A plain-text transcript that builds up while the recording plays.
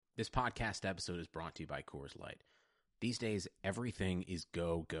This podcast episode is brought to you by Coors Light. These days, everything is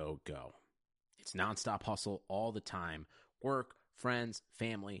go, go, go. It's nonstop hustle all the time. Work, friends,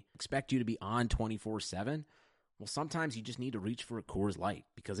 family expect you to be on 24/7. Well, sometimes you just need to reach for a Coors Light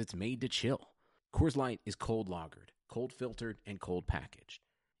because it's made to chill. Coors Light is cold lagered, cold filtered, and cold packaged.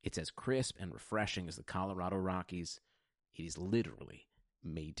 It's as crisp and refreshing as the Colorado Rockies. It is literally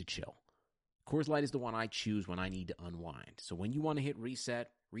made to chill. Coors Light is the one I choose when I need to unwind. So when you want to hit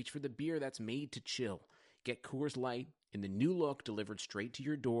reset, reach for the beer that's made to chill. Get Coors Light in the new look delivered straight to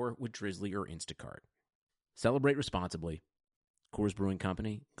your door with Drizzly or Instacart. Celebrate responsibly. Coors Brewing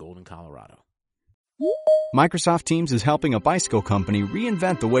Company, Golden, Colorado. Microsoft Teams is helping a bicycle company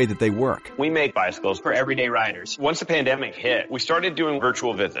reinvent the way that they work. We make bicycles for everyday riders. Once the pandemic hit, we started doing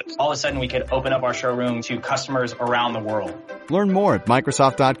virtual visits. All of a sudden, we could open up our showroom to customers around the world. Learn more at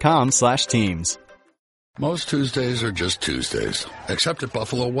Microsoft.com/Teams. Most Tuesdays are just Tuesdays, except at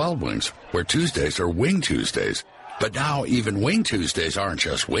Buffalo Wild Wings, where Tuesdays are Wing Tuesdays. But now even Wing Tuesdays aren't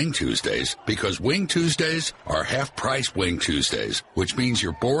just Wing Tuesdays, because Wing Tuesdays are half-price Wing Tuesdays, which means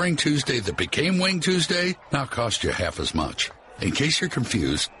your boring Tuesday that became Wing Tuesday now costs you half as much. In case you're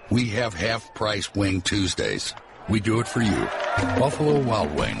confused, we have half-price Wing Tuesdays. We do it for you. Buffalo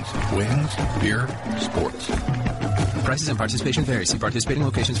Wild Wings. Wings, beer, sports. Prices and participation vary. See participating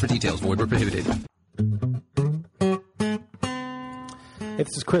locations for details. Void where prohibited. Hey,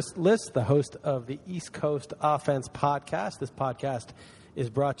 this is Chris Liss, the host of the East Coast Offense Podcast. This podcast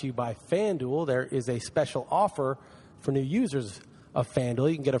is brought to you by FanDuel. There is a special offer for new users of FanDuel.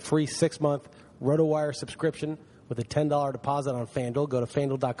 You can get a free 6-month RotoWire subscription with a $10 deposit on FanDuel. Go to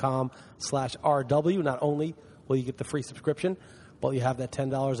FanDuel.com/RW. Not only will you get the free subscription, but you have that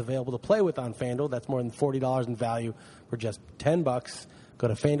 $10 available to play with on FanDuel. That's more than $40 in value for just $10. Go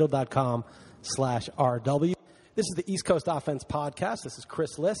to FanDuel.com/RW. This is the East Coast Offense Podcast. This is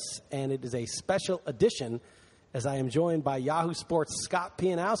Chris Liss, and it is a special edition as I am joined by Yahoo Sports' Scott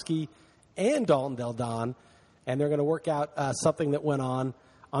Pianowski and Dalton Del Don, and they're going to work out something that went on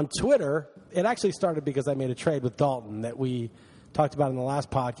Twitter. It actually started because I made a trade with Dalton that we talked about in the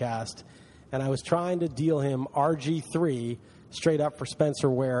last podcast, and I was trying to deal him RG3 straight up for Spencer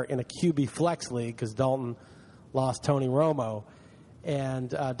Ware in a QB flex league because Dalton lost Tony Romo. And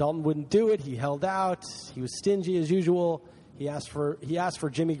Dalton wouldn't do it. He held out. He was stingy as usual. He asked for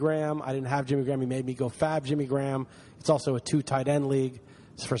Jimmy Graham. I didn't have Jimmy Graham. He made me go fab Jimmy Graham. It's also a 2 tight end league,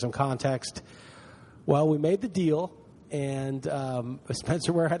 just for some context. Well, we made the deal, and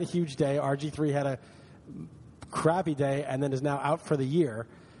Spencer Ware had a huge day. RG3 had a crappy day and then is now out for the year.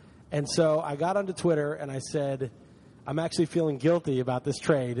 And so I got onto Twitter, and I said, I'm actually feeling guilty about this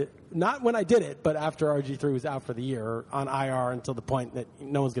trade. Not when I did it, but after RG3 was out for the year, or on IR until the point that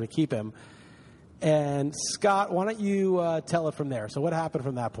no one's going to keep him. And Scott, why don't you tell it from there? So what happened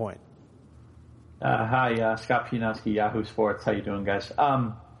from that point? Hi, Scott Pianowski, Yahoo Sports. How you doing, guys?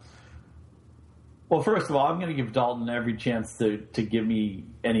 Well, first of all, I'm going to give Dalton every chance to give me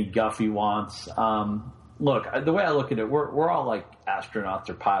any guff he wants. Look, the way I look at it, we're all like astronauts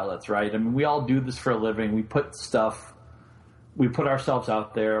or pilots, right? I mean, we all do this for a living. We put ourselves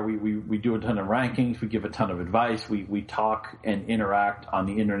out there. We do a ton of rankings. We give a ton of advice. We talk and interact on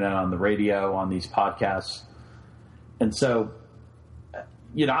the internet, on the radio, on these podcasts. And so,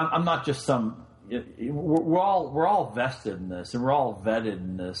 I'm not just some. We're all vested in this, and we're all vetted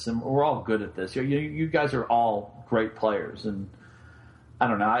in this, and we're all good at this. You guys are all great players, and I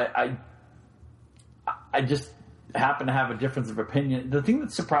don't know. I just happen to have a difference of opinion. The thing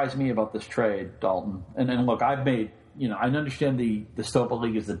that surprised me about this trade, Dalton, and look, I've made, I understand the SOPA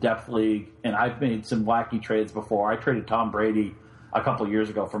League is the depth league, and I've made some wacky trades before. I traded Tom Brady a couple of years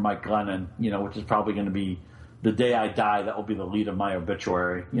ago for Mike Glennon, which is probably going to be the day I die. That will be the lead of my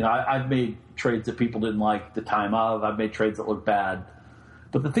obituary. I've made trades that people didn't like the time of. I've made trades that look bad.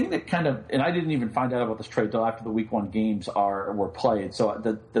 But the thing that and I didn't even find out about this trade until after the Week 1 games were played, so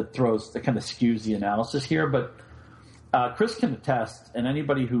that kind of skews the analysis here. But Chris can attest, and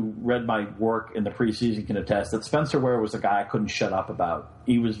anybody who read my work in the preseason can attest, that Spencer Ware was a guy I couldn't shut up about.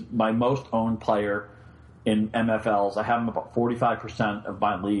 He was my most owned player in MFLs. I have him about 45% of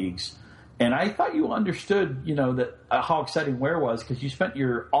my leagues. And I thought you understood, that how exciting Ware was, because you spent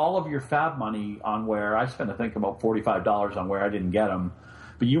all of your fab money on Ware. I spent, I think, about $45 on Ware. I didn't get him.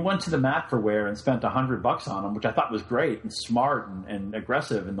 But you went to the mat for Ware and spent $100 on him, which I thought was great and smart and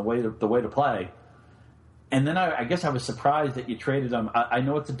aggressive in the way to play. And then I guess I was surprised that you traded him. I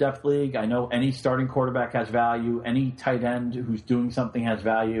know it's a depth league. I know any starting quarterback has value. Any tight end who's doing something has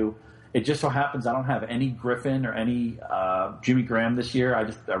value. It just so happens I don't have any Griffin or any Jimmy Graham this year.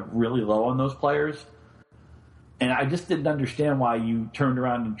 I'm really low on those players. And I just didn't understand why you turned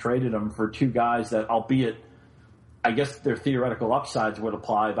around and traded them for two guys that, albeit, I guess their theoretical upsides would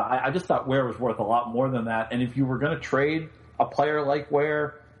apply, but I just thought Ware was worth a lot more than that. And if you were going to trade a player like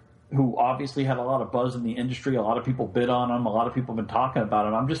Ware, who obviously had a lot of buzz in the industry, a lot of people bid on him, a lot of people have been talking about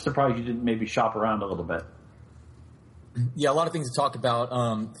him, I'm just surprised you didn't maybe shop around a little bit. Yeah, a lot of things to talk about.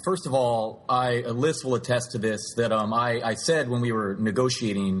 First of all, Liz will attest to this, that I said when we were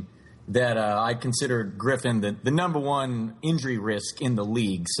negotiating that I considered Griffin the number one injury risk in the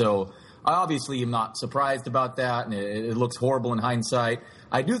league. So I obviously am not surprised about that, and it looks horrible in hindsight.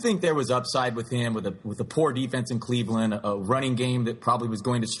 I do think there was upside with him, with a poor defense in Cleveland, a running game that probably was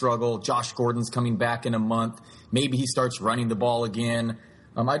going to struggle. Josh Gordon's coming back in a month. Maybe he starts running the ball again.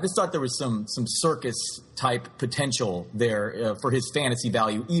 I just thought there was some circus-type potential there for his fantasy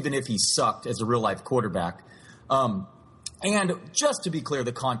value, even if he sucked as a real-life quarterback. And just to be clear,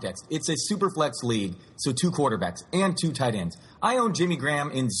 the context, it's a super flex league, so 2 quarterbacks and 2 tight ends. I own Jimmy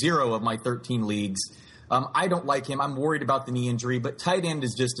Graham in 0 of my 13 leagues. I don't like him. I'm worried about the knee injury, but tight end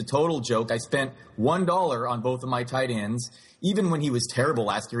is just a total joke. I spent $1 on both of my tight ends. Even when he was terrible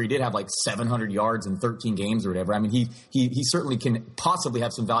last year, he did have like 700 yards in 13 games or whatever. I mean, he certainly can possibly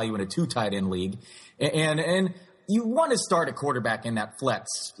have some value in a 2 tight end league. And you want to start a quarterback in that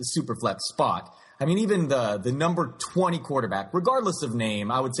super flex spot. I mean, even the number 20 quarterback, regardless of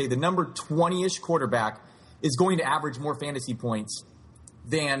name, I would say the number 20-ish quarterback is going to average more fantasy points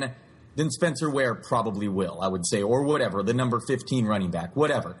than Spencer Ware probably will, I would say, or whatever, the number 15 running back,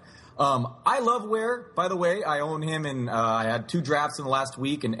 whatever. I love Ware, by the way. I own him, and I had 2 drafts in the last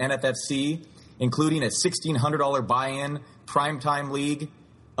week in NFFC, including a $1,600 buy-in primetime league,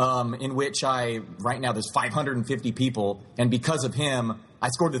 in which right now there's 550 people, and because of him, I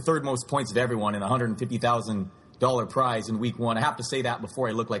scored the 3rd most points of everyone in a $150,000 prize in week 1. I have to say that before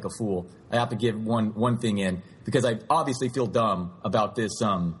I look like a fool. I have to give one thing in, because I obviously feel dumb about this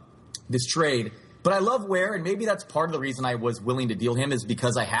trade. But I love Ware, and maybe that's part of the reason I was willing to deal him, is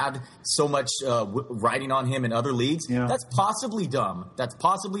because I had so much riding on him in other leagues. Yeah. That's possibly dumb.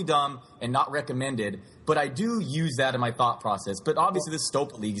 And not recommended. But I do use that in my thought process. But obviously this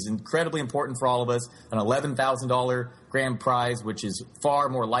Stopa League is incredibly important for all of us. An $11,000 grand prize, which is far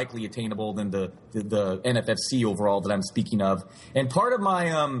more likely attainable than the NFFC overall that I'm speaking of. And part of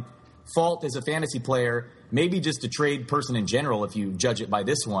my fault as a fantasy player, maybe just a trade person in general if you judge it by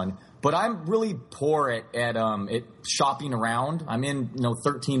this one, but I'm really poor at shopping around. I'm in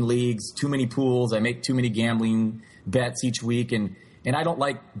 13 leagues, too many pools. I make too many gambling bets each week, and I don't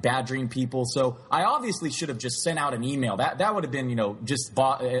like badgering people. So I obviously should have just sent out an email. That would have been, just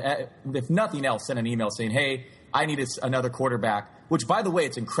bought, if nothing else, send an email saying, hey, I need another quarterback, which, by the way,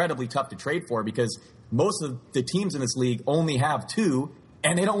 it's incredibly tough to trade for because most of the teams in this league only have 2,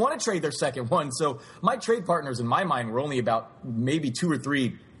 and they don't want to trade their second one. So my trade partners, in my mind, were only about maybe 2 or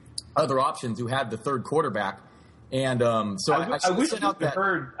 3 other options who had the 3rd quarterback. And so I wish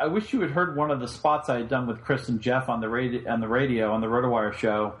you had heard one of the spots I had done with Chris and Jeff on the radio on the RotoWire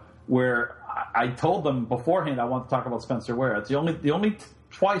show, where I told them beforehand I want to talk about Spencer Ware. It's the only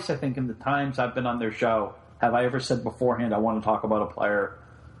twice, I think, in the times I've been on their show have I ever said beforehand I want to talk about a player.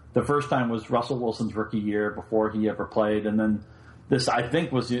 The first time was Russell Wilson's rookie year before he ever played, and then this, I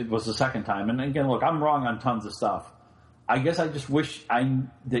think, was the second time. And again, look, I'm wrong on tons of stuff. I guess I just wish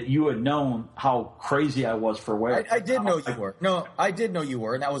that you had known how crazy I was for Ware. I did know you were. No, I did know you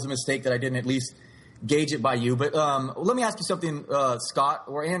were, and that was a mistake that I didn't at least gauge it by you. But let me ask you something, Scott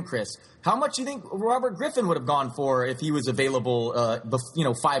and Chris. How much do you think Robert Griffin would have gone for if he was available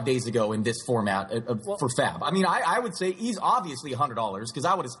 5 days ago in this format for Fab? I mean, I would say he's obviously $100 because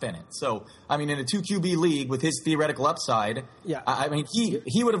I would have spent it. So, I mean, in a 2 QB league with his theoretical upside, yeah. I mean,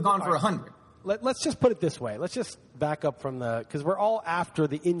 he would have gone for 100. Let's just put it this way. Let's just back up from because we're all after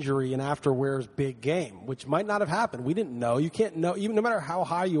the injury and after Ware's big game, which might not have happened. We didn't know. You can't know, even no matter how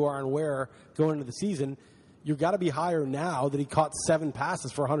high you are on Ware going into the season, you've got to be higher now that he caught 7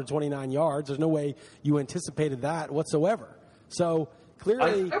 passes for 129 yards. There's no way you anticipated that whatsoever. So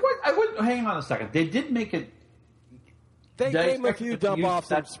clearly, I would hang on a second. They did make it. They gave him a few dump-offs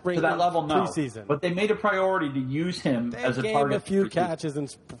in spring to that level, no. preseason. But they made a priority to use him as a target. They gave him a few catches in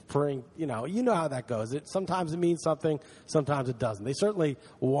spring. You know how that goes. Sometimes it means something, sometimes it doesn't. They certainly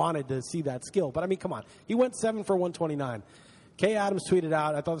wanted to see that skill. But, I mean, come on. He went 7 for 129. Kay Adams tweeted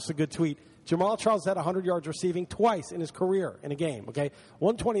out, I thought this was a good tweet, Jamal Charles had 100 yards receiving twice in his career in a game, okay?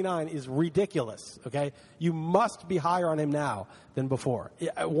 129 is ridiculous, okay? You must be higher on him now than before.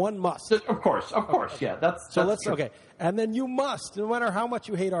 One must. Of course, okay. Yeah. That's okay. And then you must, no matter how much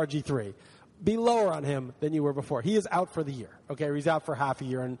you hate RG3, be lower on him than you were before. He is out for the year. Okay, or he's out for half a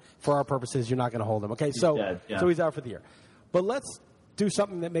year, and for our purposes, you're not going to hold him. Okay, so he's out for the year. But let's do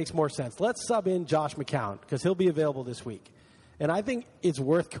something that makes more sense. Let's sub in Josh McCown because he'll be available this week. And I think it's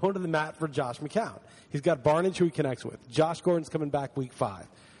worth going to the mat for Josh McCown. He's got Barnidge, who he connects with. Josh Gordon's coming back week 5.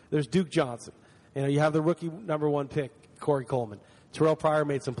 There's Duke Johnson. You have the rookie number 1 pick, Corey Coleman. Terrell Pryor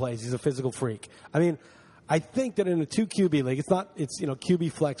made some plays. He's a physical freak. I mean, I think that in a 2 QB league, it's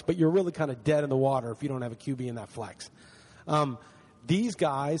QB flex, but you're really kind of dead in the water if you don't have a QB in that flex. These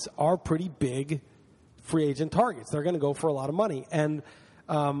guys are pretty big free agent targets. They're going to go for a lot of money. And,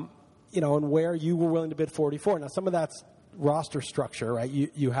 and where you were willing to bid 44. Now, some of that's roster structure, right?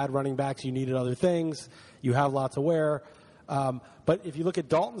 You had running backs, you needed other things, you have lots of Ware. But if you look at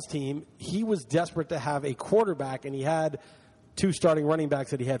Dalton's team, he was desperate to have a quarterback, and he had 2 starting running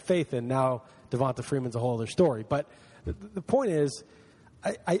backs that he had faith in. Now Devonta Freeman's a whole other story. But the point is,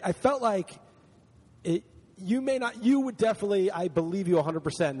 I felt like you would definitely, I believe you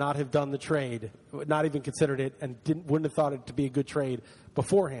 100%, not have done the trade, not even considered it, and wouldn't have thought it to be a good trade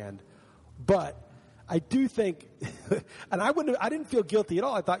beforehand. But I do think, and I didn't feel guilty at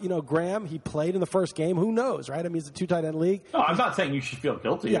all. I thought, Graham, he played in the first game. Who knows, right? I mean, it's a 2 tight end league. No, I'm not saying you should feel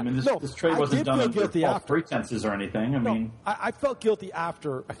guilty. Yeah, I mean, this trade wasn't done under false pretenses or anything. I felt guilty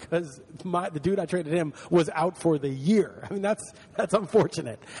after because the dude I traded him was out for the year. I mean, that's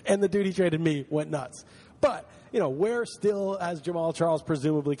unfortunate. And the dude he traded me went nuts. But, Ware still has Jamal Charles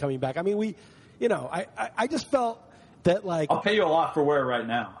presumably coming back. I mean, I just felt that, I'll pay you a lot for Ware right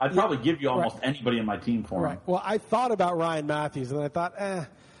now. I'd probably give you almost anybody in my team for him. Well, I thought about Ryan Matthews, and I thought,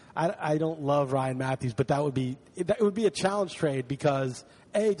 I don't love Ryan Matthews, but it would be a challenge trade because,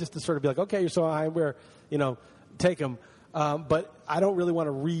 just to sort of be like, okay, you're so high, Ware, take him. But I don't really want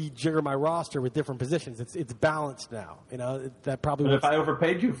to rejigger my roster with different positions. It's balanced now. That probably. But if I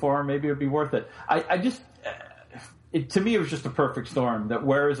overpaid you for him, maybe it would be worth it. To me, it was just a perfect storm. That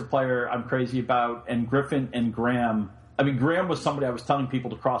Ware is a player I'm crazy about, and Griffin and Graham. I mean, Graham was somebody I was telling people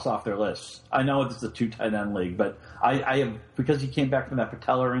to cross off their lists. I know this is a 2 tight end league, but I have, because he came back from that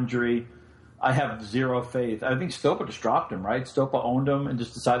patellar injury, I have zero faith. I think Stopa just dropped him, right? Stopa owned him and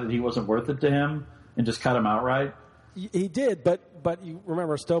just decided he wasn't worth it to him and just cut him outright. He did, but you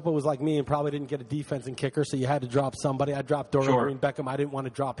remember Stopa was like me and probably didn't get a defense and kicker, so you had to drop somebody. I dropped Dorian Green Beckham. I didn't want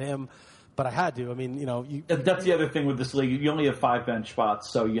to drop him, but I had to. I mean, that's the other thing with this league. You only have 5 bench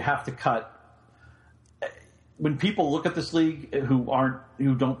spots, so you have to cut. When people look at this league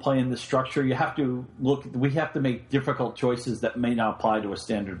who don't play in this structure, you have to look. We have to make difficult choices that may not apply to a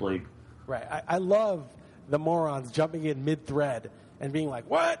standard league. Right. I love the morons jumping in mid-thread and being like,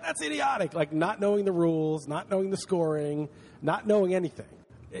 what? That's idiotic. Like not knowing the rules, not knowing the scoring, not knowing anything.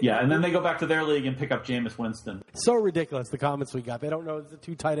 Yeah, and then they go back to their league and pick up Jameis Winston. So ridiculous, the comments we got. They don't know it's a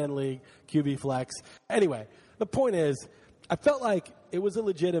 2 tight end league, QB flex. Anyway, the point is, I felt like it was a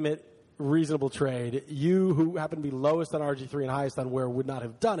legitimate, reasonable trade. You, who happen to be lowest on RG3 and highest on Ware, would not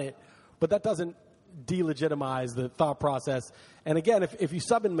have done it, but that doesn't delegitimize the thought process. And again, if you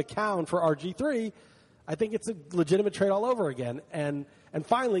sub in McCown for RG3, I think it's a legitimate trade all over again. And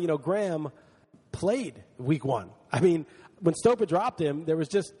finally, Graham played week 1. I mean, when Stopa dropped him, there was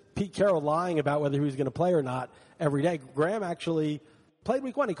just Pete Carroll lying about whether he was going to play or not every day. Graham actually played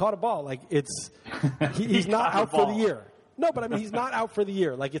week 1. He caught a ball. Like he's not out for the year. No, but I mean, he's not out for the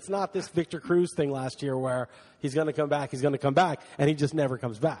year. Like it's not this Victor Cruz thing last year where he's going to come back, and he just never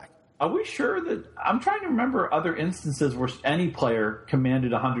comes back. Are we sure that – I'm trying to remember other instances where any player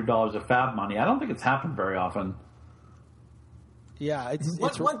commanded $100 of fab money. I don't think it's happened very often. Yeah.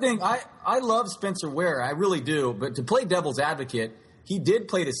 It's one thing, I love Spencer Ware. I really do. But to play devil's advocate, he did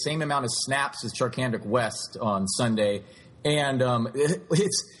play the same amount of snaps as Charkandrick West on Sunday. And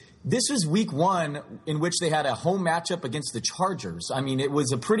this was week 1 in which they had a home matchup against the Chargers. I mean, it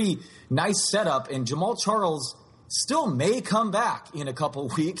was a pretty nice setup. And Jamal Charles – still may come back in a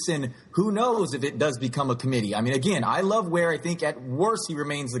couple weeks, and who knows if it does become a committee. I mean, again, I love Ware. I think at worst he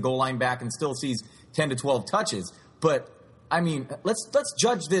remains the goal line back and still sees 10 to 12 touches. But, I mean, let's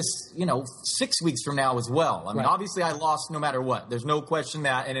judge this, 6 weeks from now as well. I mean, Obviously I lost no matter what. There's no question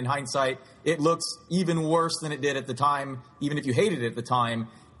that, and in hindsight, it looks even worse than it did at the time, even if you hated it at the time,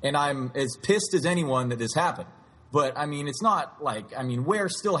 and I'm as pissed as anyone that this happened. But, I mean, it's not like, Ware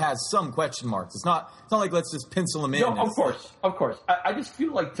still has some question marks. It's not like let's just pencil him in. No, of course. I just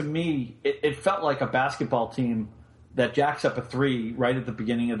feel like, to me, it felt like a basketball team that jacks up a 3 right at the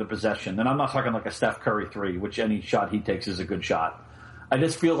beginning of the possession. And I'm not talking like a Steph Curry 3, which any shot he takes is a good shot. I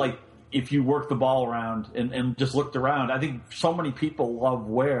just feel like if you work the ball around and just looked around, I think so many people love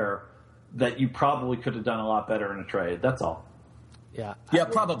Ware that you probably could have done a lot better in a trade. That's all. Yeah. Yeah,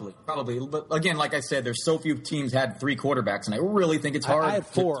 probably. But again, like I said, there's so few teams had 3 quarterbacks, and I really think it's hard. I had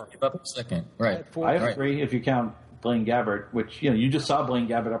 4. To give up a second. Right. I have 3 if you count Blaine Gabbert, which you just saw Blaine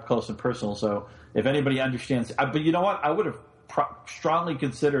Gabbert up close and personal. So if anybody understands, but you know what, I would have strongly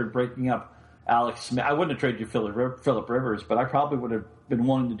considered breaking up Alex Smith. I wouldn't have traded you Phillip Rivers, but I probably would have been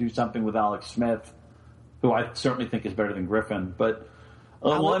willing to do something with Alex Smith, who I certainly think is better than Griffin. But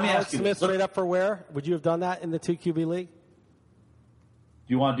let me ask you, Smith straight up for Ware. Would you have done that in the 2 QB league?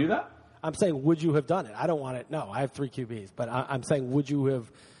 Do you want to do that? I'm saying, would you have done it? I don't want it. No, I have 3 QBs, but I'm saying, would you have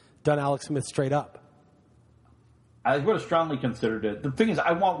done Alex Smith straight up? I would have strongly considered it. The thing is,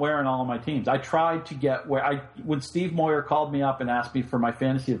 I want Ware in all of my teams. I tried to get Ware. When Steve Moyer called me up and asked me for my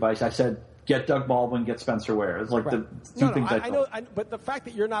fantasy advice, I said, get Doug Baldwin, get Spencer Ware. It's like the two things I know. But the fact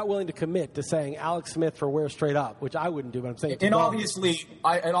that you're not willing to commit to saying Alex Smith for Ware straight up, which I wouldn't do, but I'm saying. And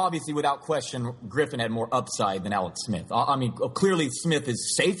obviously, without question, Griffin had more upside than Alex Smith. I mean, clearly Smith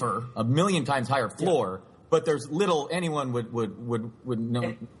is safer, a million times higher floor. Yeah. But there's little anyone would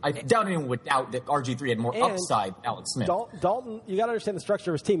know. I doubt anyone would doubt that RG3 had more upside than Alex Smith. Dalton, you got to understand the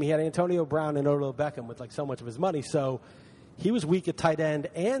structure of his team. He had Antonio Brown and Odell Beckham with like so much of his money, so he was weak at tight end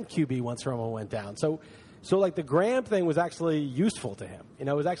and QB once Romo went down. So like the Graham thing was actually useful to him.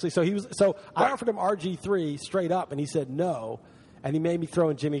 It was actually I offered him RG3 straight up, and he said no, and he made me throw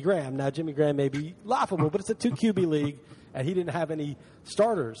in Jimmy Graham. Now Jimmy Graham may be laughable, but it's a 2 QB league. And he didn't have any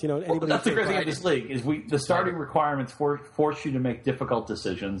starters. That's the great thing of this league is the starting requirements force you to make difficult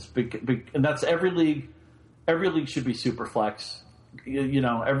decisions, and that's every league. Every league should be super flex.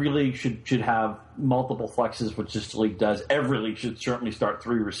 Every league should have multiple flexes, which this league does. Every league should certainly start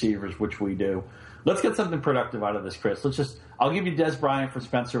 3 receivers, which we do. Let's get something productive out of this, Chris. I'll give you Des Bryant for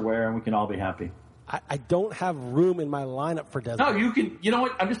Spencer Ware, and we can all be happy. I don't have room in my lineup for Des. No, you can. You know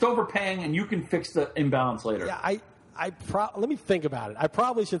what? I'm just overpaying, and you can fix the imbalance later. Yeah, let me think about it. I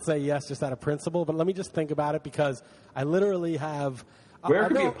probably should say yes just out of principle, but let me just think about it because I literally have... Where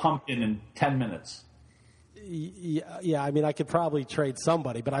could be a pumpkin in 10 minutes? Yeah, I mean, I could probably trade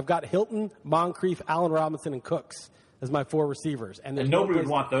somebody, but I've got Hilton, Moncrief, Allen Robinson, and Cooks as my 4 receivers. And nobody would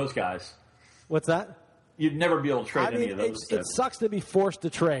want those guys. What's that? You'd never be able to trade any of those. It sucks to be forced to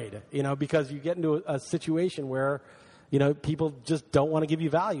trade, because you get into a situation where... people just don't want to give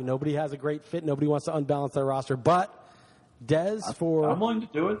you value. Nobody has a great fit. Nobody wants to unbalance their roster. But I'm willing to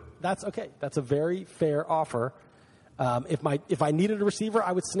do it. That's okay. That's a very fair offer. If I needed a receiver,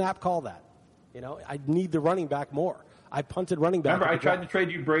 I would snap call that. I need the running back more. I punted running back. Remember, I tried to trade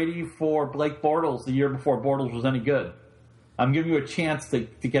you Brady for Blake Bortles the year before Bortles was any good. I'm giving you a chance to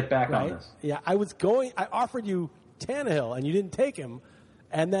get back on this. Yeah, I offered you Tannehill, and you didn't take him.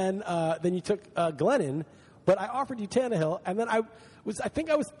 And then you took Glennon. But I offered you Tannehill, and then I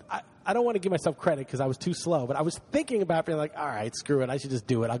don't want to give myself credit because I was too slow, but I was thinking about being like, all right, screw it, I should just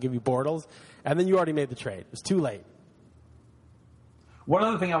do it. I'll give you Bortles. And then you already made the trade. It was too late. One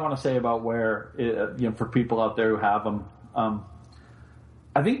other thing I want to say about Ware, for people out there who have him,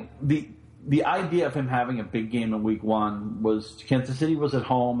 I think the idea of him having a big game in week 1 was Kansas City was at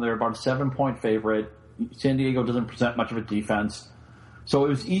home. They're about a 7-point favorite. San Diego doesn't present much of a defense. So it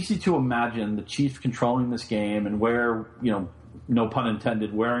was easy to imagine the Chiefs controlling this game and Ware, no pun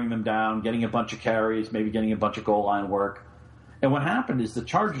intended, wearing them down, getting a bunch of carries, maybe getting a bunch of goal line work. And what happened is the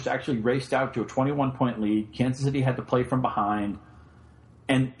Chargers actually raced out to a 21-point lead. Kansas City had to play from behind.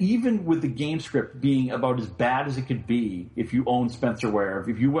 And even with the game script being about as bad as it could be if you own Spencer Ware,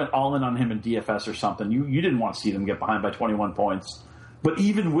 if you went all in on him in DFS or something, you didn't want to see them get behind by 21 points. But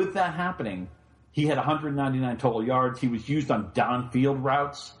even with that happening, he had 199 total yards. He was used on downfield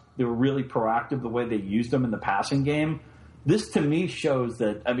routes. They were really proactive the way they used him in the passing game. This, to me, shows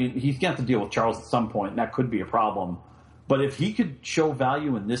that, he's going to have to deal with Charles at some point, and that could be a problem. But if he could show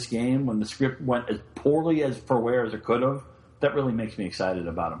value in this game when the script went as poorly as for Ware as it could have, that really makes me excited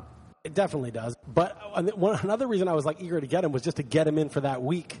about him. It definitely does. But another reason I was eager to get him was just to get him in for that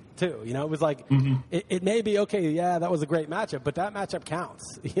week too. It was like it may be okay. Yeah, that was a great matchup, but that matchup counts.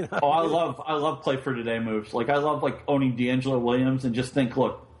 Oh, I love play for today moves. I love owning D'Angelo Williams and just think,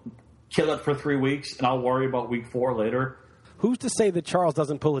 look, kill it for 3 weeks, and I'll worry about week 4 later. Who's to say that Charles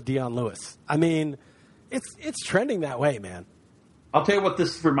doesn't pull a Deion Lewis? It's trending that way, man. I'll tell you what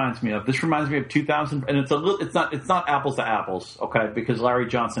this reminds me of. This reminds me of 2000, and it's not apples to apples, okay? Because Larry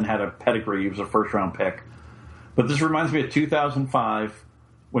Johnson had a pedigree; he was a first-round pick. But this reminds me of 2005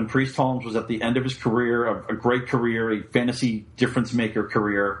 when Priest Holmes was at the end of his career, a great career, a fantasy difference maker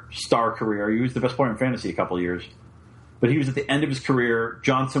career, star career. He was the best player in fantasy a couple of years. but he was at the end of his career.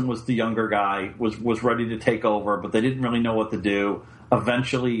 Johnson was the younger guy, was ready to take over, but they didn't really know what to do.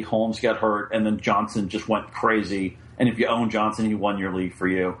 Eventually, Holmes got hurt, and then Johnson just went crazy. And if you own Johnson, he won your league for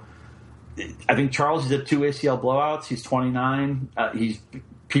you. I think Charles is at 2 ACL blowouts. He's 29.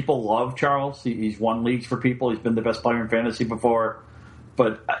 People love Charles. He's won leagues for people. He's been the best player in fantasy before.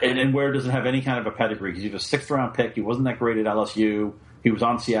 But and Ware doesn't have any kind of a pedigree because he was a 6th-round pick. He wasn't that great at LSU. He was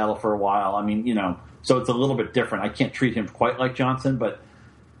on Seattle for a while. I mean, so it's a little bit different. I can't treat him quite like Johnson, but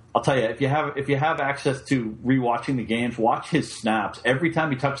I'll tell you, if you have access to rewatching the games, watch his snaps. Every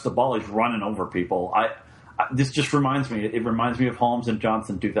time he touches the ball, he's running over people. This just reminds me. It reminds me of Holmes and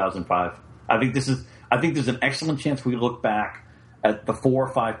Johnson 2005. I think there's an excellent chance we look back at the 4 or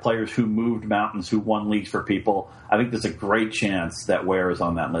 5 players who moved mountains, who won leagues for people. I think there's a great chance that Ware is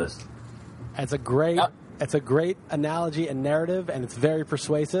on that list. It's a great analogy and narrative, and it's very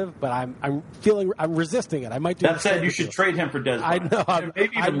persuasive. But I'm resisting it. I might do. That said, you should trade him for Des Bryant. I know.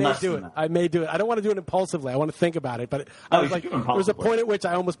 I may do it. I don't want to do it impulsively. I want to think about it. But there was a point at which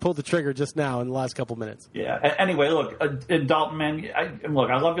I almost pulled the trigger just now in the last couple minutes. Yeah. Anyway, look, Dalton, man. I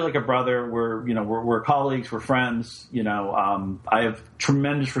love you like a brother. We're colleagues. We're friends. I have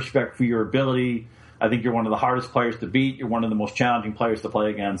tremendous respect for your ability. I think you're one of the hardest players to beat. You're one of the most challenging players to play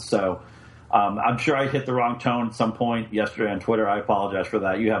against. So. I'm sure I hit the wrong tone at some point yesterday on Twitter. I apologize for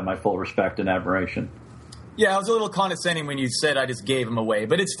that. You have my full respect and admiration. Yeah, I was a little condescending when you said I just gave him away,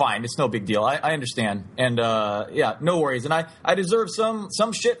 but it's fine. It's no big deal. I understand. And, no worries. And I deserve some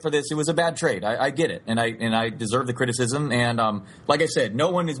shit for this. It was a bad trade. I get it. And I deserve the criticism. And, like I said, no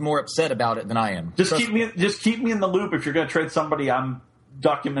one is more upset about it than I am. Just keep me in the loop if you're going to trade somebody I'm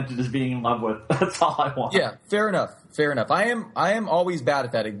documented as being in love with. That's all I want. Yeah, fair enough. I am always bad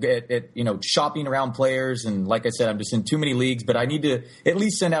at that, at shopping around players. And like I said, I'm just in too many leagues, but I need to at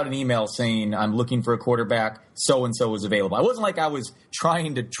least send out an email saying I'm looking for a quarterback. So-and-so is available. I wasn't like I was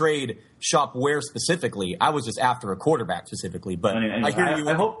trying to trade shop Ware specifically. I was just after a quarterback specifically. But anyway, I hear you.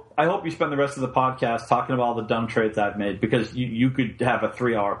 I hope you spend the rest of the podcast talking about all the dumb trades I've made, because you could have a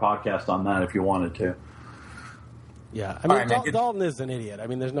 3-hour podcast on that if you wanted to. Yeah, I mean, Dalton is an idiot. I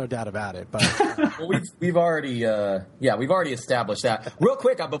mean, there's no doubt about it. But well, we've already established that. Real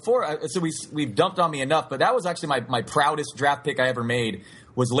quick, we've dumped on me enough, but that was actually my proudest draft pick I ever made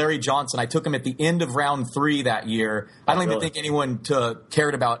was Larry Johnson. I took him at the end of round 3 that year. I don't even think anyone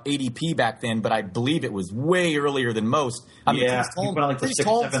cared about ADP back then, but I believe it was way earlier than most. I mean, yeah, he went like the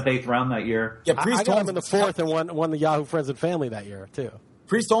 6th, 7th, 8th round that year. Yeah, I got him in the 4th and won the Yahoo Friends and Family that year too.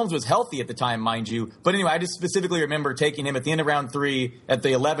 Priest Holmes was healthy at the time, mind you. But anyway, I just specifically remember taking him at the end of round 3 at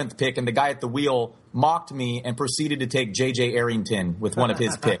the 11th pick, and the guy at the wheel mocked me and proceeded to take J.J. Arrington with one of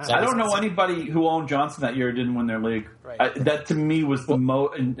his picks. I don't know anybody who owned Johnson that year didn't win their league. Right. That to me was the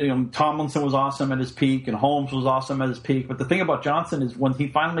most. Tomlinson was awesome at his peak, and Holmes was awesome at his peak. But the thing about Johnson is when he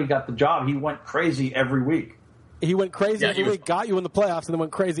finally got the job, he went crazy every week. He went crazy every week, got you in the playoffs, and then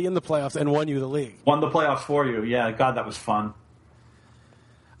went crazy in the playoffs and won you the league. Won the playoffs for you. Yeah, God, that was fun.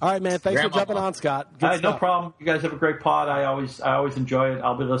 All right, man. Thanks for jumping on, Scott. Good stuff. No problem. You guys have a great pod. I always enjoy it.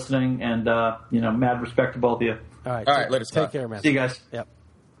 I'll be listening, and mad respect to both of you. All right. Let us take care, man. See you guys. Yep.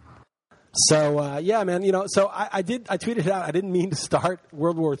 So yeah, man. So I tweeted it out. I didn't mean to start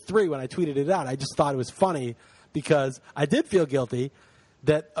World War III when I tweeted it out. I just thought it was funny because I did feel guilty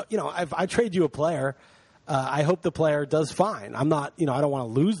that if I trade you a player, I hope the player does fine. I'm not I don't want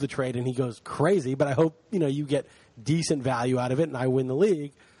to lose the trade and he goes crazy, but I hope you get decent value out of it and I win the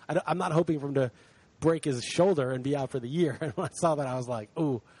league. I'm not hoping for him to break his shoulder and be out for the year. And when I saw that, I was like,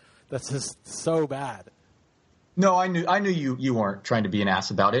 "Ooh, that's just so bad." No, I knew you weren't trying to be an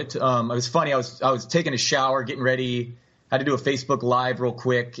ass about it. It was funny. I was taking a shower, getting ready. Had to do a Facebook Live real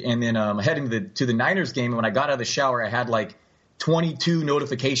quick, and then heading to the Niners game. And when I got out of the shower, I had like 22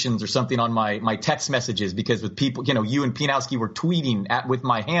 notifications or something on my text messages because with people, you and Pianowski were tweeting with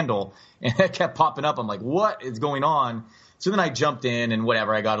my handle, and that kept popping up. I'm like, what is going on? So then I jumped in and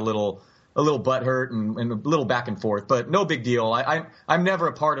whatever. I got a little butthurt and a little back and forth, but no big deal. I'm never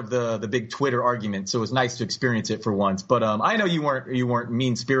a part of the big Twitter argument, so it was nice to experience it for once. But I know you weren't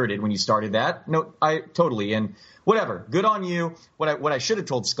mean spirited when you started that. No, I totally and whatever. Good on you. What I should have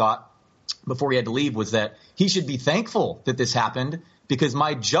told Scott before he had to leave was that he should be thankful that this happened because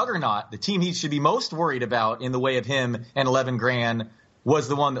my juggernaut, the team he should be most worried about in the way of him and 11 grand, was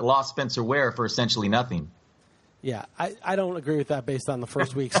the one that lost Spencer Ware for essentially nothing. Yeah, I don't agree with that based on the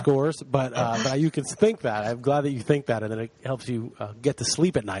first week's scores, but you can think that. I'm glad that you think that, and then it helps you get to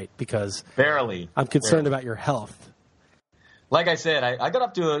sleep at night because barely. I'm concerned about your health. like I said, I got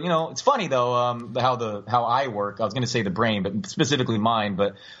up to it's funny though, how I work. I was going to say the brain, but specifically mine.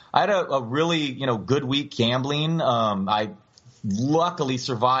 But I had a really, good week gambling. I luckily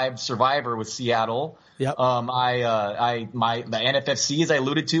survived Survivor with Seattle. Yep. The NFFC, as I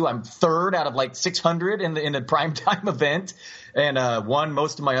alluded to, I'm third out of like 600 in the primetime event, and won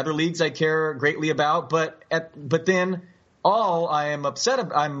most of my other leagues I care greatly about. But then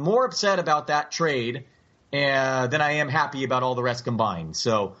I'm more upset about that trade than I am happy about all the rest combined.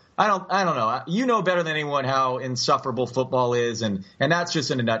 So I don't know. You know better than anyone how insufferable football is, and that's just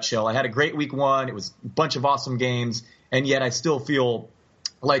in a nutshell. I had a great week one. It was a bunch of awesome games, and yet I still feel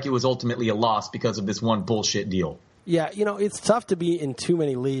like it was ultimately a loss because of this one bullshit deal. Yeah, it's tough to be in too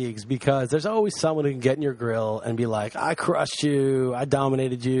many leagues because there's always someone who can get in your grill and be like, I crushed you, I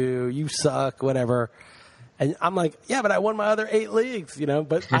dominated you, you suck, whatever. And I'm like, yeah, but I won my other 8 leagues,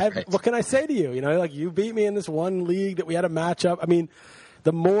 but what can I say to you? Like you beat me in this one league that we had a matchup. I mean,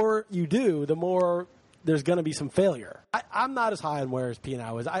 the more you do, the more there's going to be some failure. I'm not as high on Ware as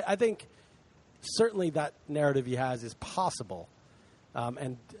P&I was. I think certainly that narrative he has is possible.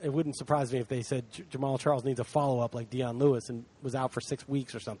 And it wouldn't surprise me if they said Jamal Charles needs a follow-up like Deion Lewis and was out for 6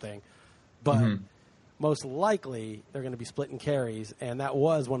 weeks or something. But most likely they're going to be splitting carries, and that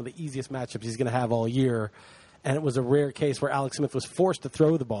was one of the easiest matchups he's going to have all year. And it was a rare case where Alex Smith was forced to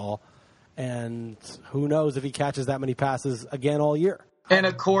throw the ball, and who knows if he catches that many passes again all year. And,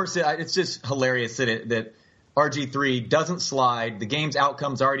 of course, it's just hilarious that RG3 doesn't slide. The game's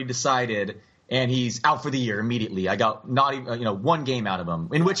outcome's already decided, and he's out for the year immediately. I got not even one game out of him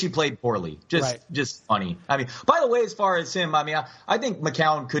in which he played poorly. Just funny. I mean, by the way, as far as him, I think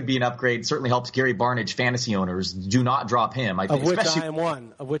McCown could be an upgrade. Certainly helps Gary Barnage fantasy owners. Do not drop him. Of which I am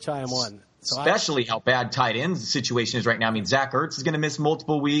one. So especially how bad tight end situation is right now. I mean, Zach Ertz is going to miss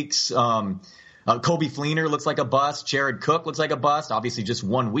multiple weeks. Kobe Fleener looks like a bust. Jared Cook looks like a bust. Obviously, just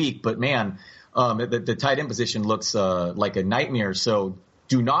 1 week, but man, the tight end position looks like a nightmare. So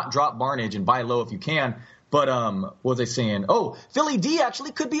do not drop Barnage and buy low if you can. But what was I saying? Oh, Philly D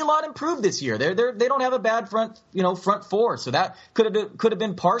actually could be a lot improved this year. They don't have a bad front four, so that could have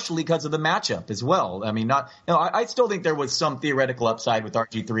been partially because of the matchup as well. I mean, I still think there was some theoretical upside with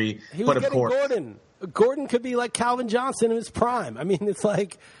RG3, but of course, Gordon could be like Calvin Johnson in his prime. I mean, it's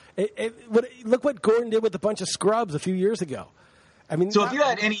like look what Gordon did with a bunch of scrubs a few years ago. I mean, so if you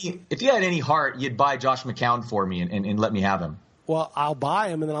had any heart, you'd buy Josh McCown for me and let me have him. Well, I'll buy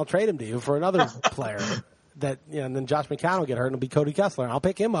him and then I'll trade him to you for another player. And then Josh McCown will get hurt and it'll be Cody Kessler. And I'll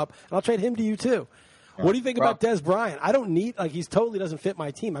pick him up and I'll trade him to you too. What do you think about Des Bryant? I don't need he totally doesn't fit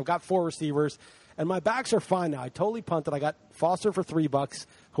my team. I've got 4 receivers and my backs are fine now. I totally punted. I got Foster for $3,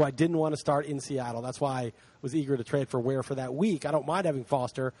 who I didn't want to start in Seattle. That's why I was eager to trade for Ware for that week. I don't mind having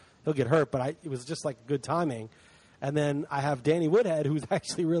Foster. He'll get hurt, but it was just like good timing. And then I have Danny Woodhead, who's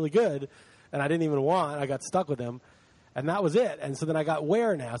actually really good, and I didn't even want. I got stuck with him. And that was it. And so then I got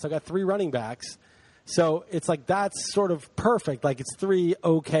Ware now. So I got 3 running backs. So it's like that's sort of perfect. Like it's 3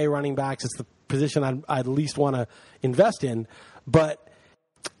 okay running backs. It's the position I'd least want to invest in. But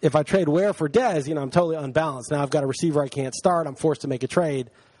if I trade Ware for Dez, I'm totally unbalanced. Now I've got a receiver I can't start. I'm forced to make a trade.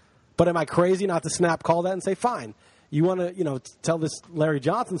 But am I crazy not to call that and say, fine, you want to tell this Larry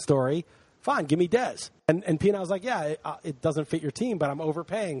Johnson story? Fine, give me Dez. And Pina was like, yeah, it doesn't fit your team, but I'm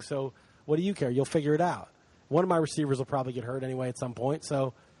overpaying. So what do you care? You'll figure it out. One of my receivers will probably get hurt anyway at some point.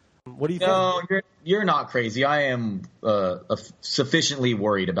 So what do you think? No, you're not crazy. I am sufficiently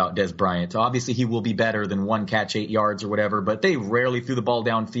worried about Des Bryant. Obviously, he will be better than 1 catch, 8 yards or whatever, but they rarely threw the ball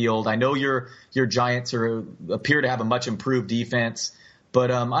downfield. I know your Giants appear to have a much improved defense, but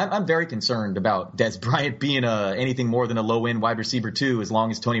I'm very concerned about Des Bryant being anything more than a low-end wide receiver, too, as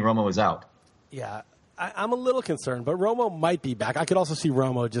long as Tony Romo is out. Yeah. I'm a little concerned, but Romo might be back. I could also see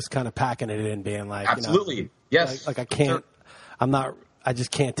Romo just kind of packing it in, being like, absolutely, yes. Like I can't, I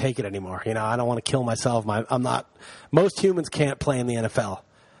just can't take it anymore. I don't want to kill myself. Most humans can't play in the NFL.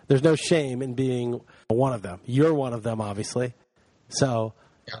 There's no shame in being one of them. You're one of them, obviously. So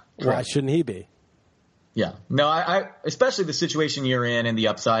why shouldn't he be? Yeah. No, I especially the situation you're in and the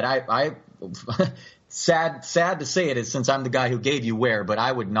upside. I sad to say it is since I'm the guy who gave you Ware, but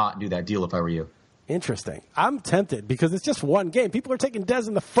I would not do that deal if I were you. Interesting. I'm tempted because it's just one game. People are taking Dez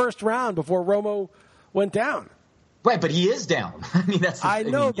in the first round before Romo went down. Right, but he is down. I mean, that's. I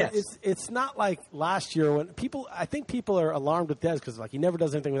know, but it's not like last year when I think people are alarmed with Dez because he never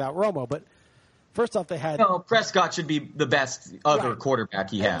does anything without Romo. But first off, they had Prescott should be the best other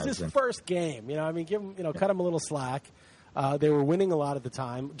quarterback he has. It's his first game. Give him cut him a little slack. They were winning a lot at the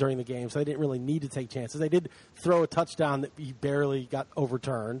time during the game, so they didn't really need to take chances. They did throw a touchdown that he barely got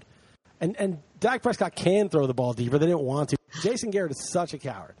overturned. And Dak Prescott can throw the ball deeper. They didn't want to. Jason Garrett is such a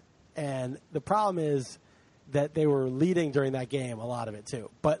coward. And the problem is that they were leading during that game, a lot of it too.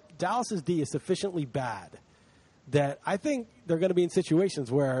 But Dallas's D is sufficiently bad that I think they're going to be in situations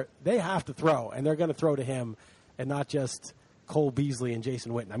where they have to throw, and they're going to throw to him and not just Cole Beasley and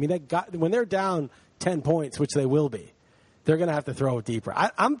Jason Witten. I mean, when they're down 10 points, which they will be, they're going to have to throw it deeper.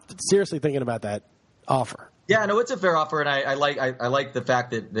 I'm seriously thinking about that offer. Yeah, no, it's a fair offer, and I like the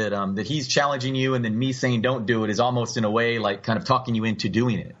fact that he's challenging you, and then me saying don't do it is almost in a way like kind of talking you into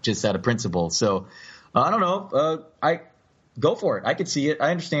doing it, just out of principle. So I don't know. I go for it. I could see it.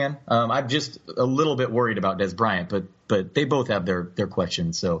 I understand. I'm just a little bit worried about Des Bryant, but they both have their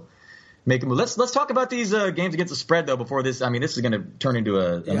questions. So make a move. Let's talk about these games against the spread though. Before this, I mean, this is going to turn into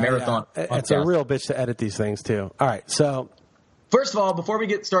a marathon. Yeah. It's a real bitch to edit these things too. All right, so first of all, before we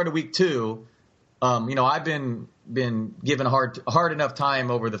get started week 2. I've been given a hard enough time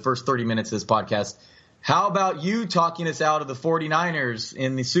over the first 30 minutes of this podcast. How about you talking us out of the 49ers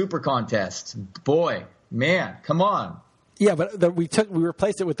in the Super Contest? Boy, man, come on. Yeah, but we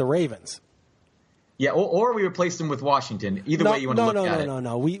replaced it with the Ravens. Yeah, or we replaced them with Washington. Either way you want to look at it.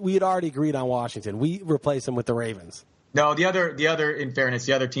 No. We had already agreed on Washington. We replaced them with the Ravens. No, the other, in fairness,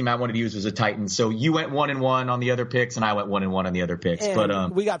 the other team I wanted to use was the Titans. So you went 1-1 on the other picks, and I went 1-1 on the other picks. And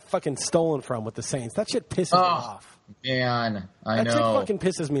but we got fucking stolen from with the Saints. That shit pisses me off. Man, I know. That shit fucking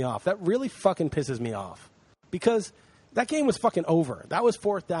pisses me off. That really fucking pisses me off. Because that game was fucking over. That was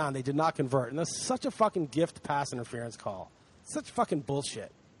 4th down. They did not convert. And that's such a fucking gift pass interference call. Such fucking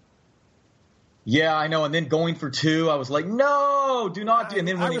bullshit. Yeah, I know. And then going for 2, I was like, no, do not do. And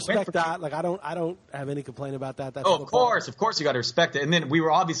then when I respect that. Like I don't have any complaint about that. That's of course you got to respect it. And then we were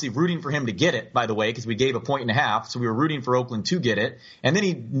obviously rooting for him to get it, by the way, because we gave 1.5 points. So we were rooting for Oakland to get it. And then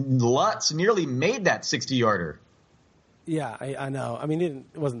he nearly made that 60-yarder. Yeah, I know. I mean,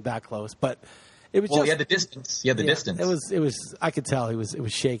 it wasn't that close, but it was. Well, he had the distance. Distance. It was. I could tell it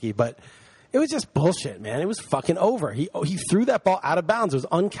was shaky, but. It was just bullshit, man. It was fucking over. He threw that ball out of bounds. It was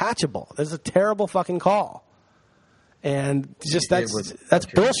uncatchable. That's a terrible fucking call. And just that's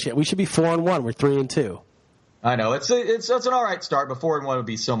bullshit. We should be 4-1. We're 3-2. I know it's an all right start, but 4-1 would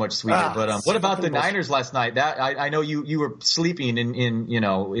be so much sweeter. But what about the Niners last night? That I know you were sleeping in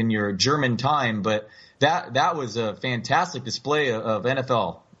your German time, but that was a fantastic display of the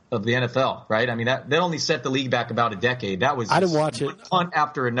NFL, right? I mean, that only set the league back about a decade. That was I didn't watch it. One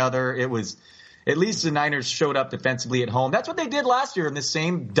after another. It was at least the Niners showed up defensively at home. That's what they did last year in the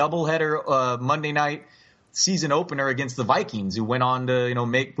same doubleheader Monday night season opener against the Vikings, who went on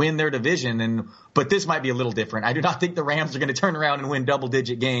to win their division. But this might be a little different. I do not think the Rams are going to turn around and win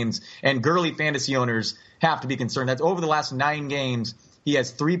double-digit games. And Gurley fantasy owners have to be concerned. That's over the last 9 games. He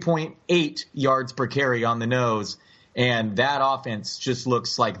has 3.8 yards per carry on the nose. And that offense just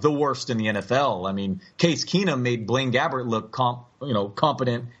looks like the worst in the NFL. I mean, Case Keenum made Blaine Gabbert look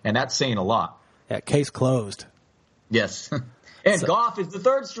competent, and that's saying a lot. Yeah, case closed. Yes. And Goff is the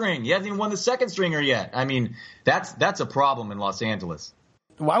 3rd string. He hasn't even won the 2nd stringer yet. I mean, that's a problem in Los Angeles.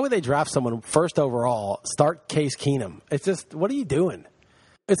 Why would they draft someone 1st overall, start Case Keenum? It's just, what are you doing?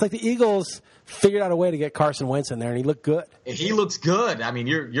 It's like the Eagles figured out a way to get Carson Wentz in there, and he looked good. He looks good. I mean,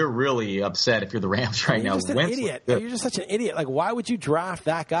 you're really upset if you're the Rams right now. You're just an idiot. You're just such an idiot. Like, why would you draft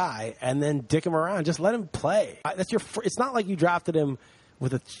that guy and then dick him around? Just let him play. It's not like you drafted him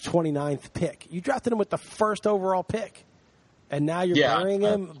with a 29th pick. You drafted him with the 1st overall pick, and now you're burying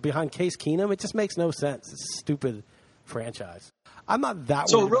him behind Case Keenum. It just makes no sense. It's a stupid franchise. I'm not that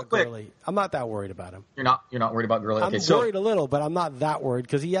worried about Gurley. I'm not that worried about him. You're not worried about Gurley? I'm worried a little, but I'm not that worried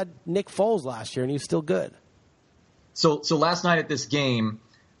because he had Nick Foles last year, and he was still good. So last night at this game,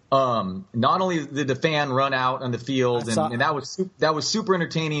 not only did the fan run out on the field, and that was super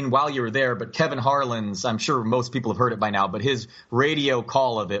entertaining while you were there, but Kevin Harlan's, I'm sure most people have heard it by now, but his radio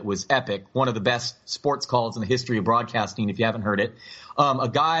call of it was epic. One of the best sports calls in the history of broadcasting, if you haven't heard it. A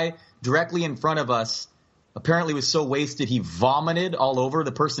guy directly in front of us apparently was so wasted he vomited all over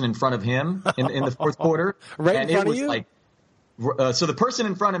the person in front of him in the 4th quarter. Right in front of you? So the person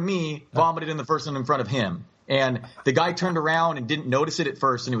in front of me vomited in the person in front of him. And the guy turned around and didn't notice it at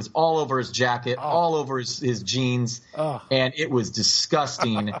first, and it was all over his jacket, all over his jeans, and it was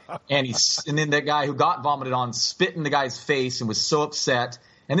disgusting. and then that guy who got vomited on spit in the guy's face and was so upset.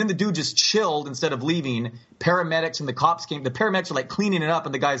 And then the dude just chilled instead of leaving. Paramedics and the cops came. The paramedics are like cleaning it up,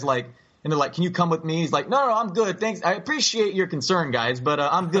 and the guy's like, and they're like, "Can you come with me?" He's like, No, I'm good. Thanks. I appreciate your concern, guys, but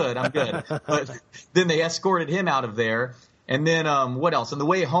I'm good. But then they escorted him out of there. And then what else? On the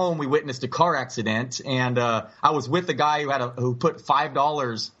way home, we witnessed a car accident, and I was with the guy who put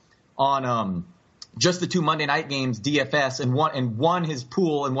 $5 on just the 2 Monday night games DFS and won his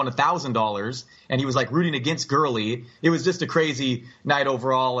pool and won $1,000. And he was like rooting against Gurley. It was just a crazy night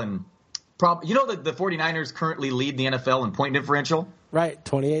overall. And that the 49ers currently lead the NFL in point differential? Right.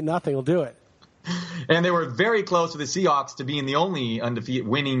 28-0 will do it. And they were very close with the Seahawks to being the only undefeated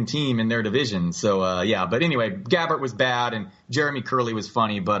winning team in their division. So, yeah. But anyway, Gabbert was bad and Jeremy Curley was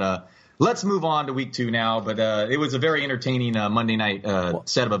funny. But let's move on to week 2 now. But it was a very entertaining Monday night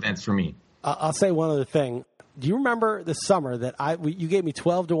set of events for me. I'll say one other thing. Do you remember this summer that you gave me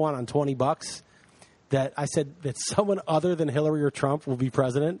 12-1 on $20 that I said that someone other than Hillary or Trump will be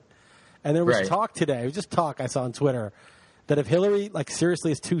president? And there was talk today, just talk I saw on Twitter, that if Hillary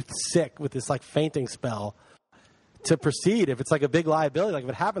seriously is too sick with this fainting spell to proceed, if it's a big liability, if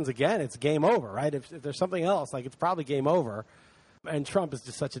it happens again, it's game over, right? If there's something else, it's probably game over. And Trump is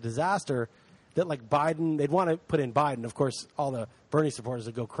just such a disaster that Biden, they'd want to put in Biden. Of course, all the Bernie supporters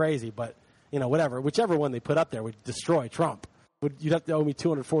would go crazy, but whichever one they put up there would destroy Trump. You'd have to owe me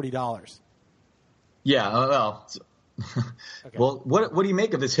 $240. Yeah, well. Okay. Well, what do you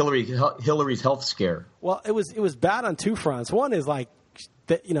make of this Hillary's health scare? Well, it was bad on 2 fronts. One is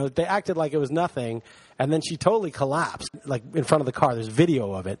they acted like it was nothing, and then she totally collapsed in front of the car. There's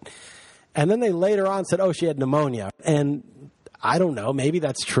video of it, and then they later on said, "Oh, she had pneumonia," and I don't know. Maybe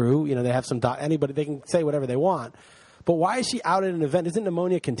that's true. They have some anybody they can say whatever they want. But why is she out at an event? Isn't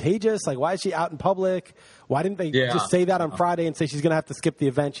pneumonia contagious? Why is she out in public? Why didn't they just say that on Friday and say she's going to have to skip the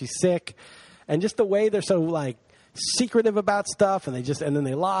event? She's sick, and just the way they're so secretive about stuff, and then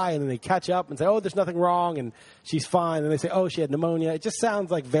they lie, and then they catch up and say, "Oh, there's nothing wrong," and she's fine, and they say, "Oh, she had pneumonia." It just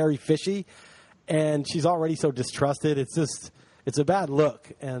sounds very fishy, and she's already so distrusted. It's a bad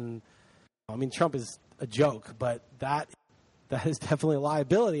look, and Trump is a joke, but that is definitely a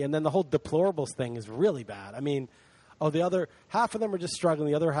liability. And then the whole deplorables thing is really bad. The other half of them are just struggling.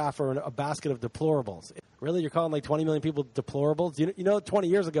 The other half are in a basket of deplorables. Really? You're calling 20 million people deplorables? 20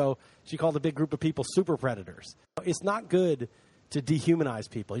 years ago, she called a big group of people super predators. It's not good to dehumanize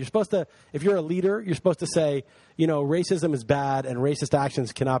people. You're supposed to, if you're a leader, you're supposed to say, racism is bad and racist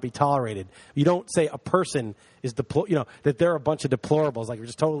actions cannot be tolerated. You don't say a person is that they're a bunch of deplorables. You're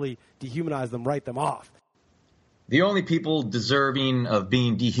just totally dehumanize them, write them off. The only people deserving of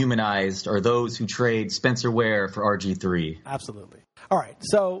being dehumanized are those who trade Spencer Ware for RG3. Absolutely. All right.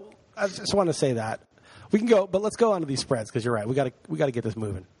 So I just want to say that. We can go, but let's go on to these spreads because you're right. We got to get this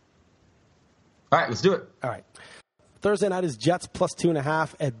moving. All right, let's do it. All right. Thursday night is Jets plus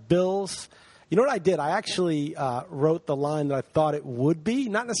 2.5 at Bills. You know what I did? I actually wrote the line that I thought it would be,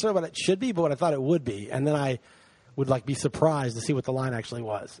 not necessarily what it should be, but what I thought it would be, and then I would be surprised to see what the line actually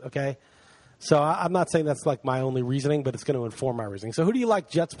was. Okay. So I'm not saying that's my only reasoning, but it's going to inform my reasoning. So who do you like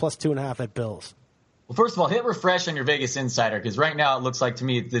Jets plus 2.5 at Bills? Well, first of all, hit refresh on your Vegas Insider because right now it looks like to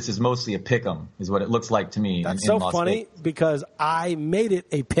me this is mostly a pick'em is what it looks like to me. That's so funny because I made it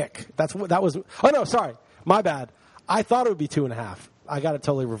a pick. Oh no, sorry, my bad. I thought it would be 2.5. I got it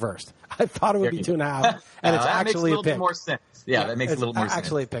totally reversed. I thought it would be 2.5, and it's actually a pick. That makes a little bit more sense. Yeah, that makes a little more sense.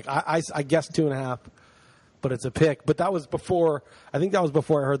 Actually a pick. I guessed 2.5. But it's a pick. But that was before. I think that was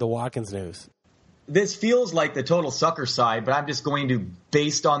before I heard the Watkins news. This feels like the total sucker side, but I'm just going to,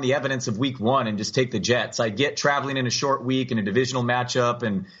 based on the evidence of week 1, and just take the Jets. I get traveling in a short week in a divisional matchup,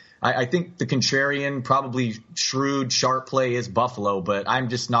 and I think the contrarian, probably shrewd, sharp play is Buffalo, but I'm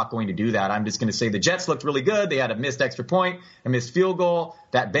just not going to do that. I'm just going to say the Jets looked really good. They had a missed extra point, a missed field goal.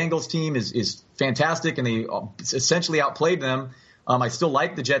 That Bengals team is fantastic, and they essentially outplayed them. I still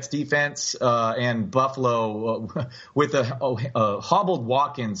like the Jets defense and Buffalo with a hobbled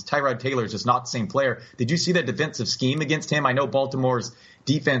Watkins. Tyrod Taylor is just not the same player. Did you see that defensive scheme against him? I know Baltimore's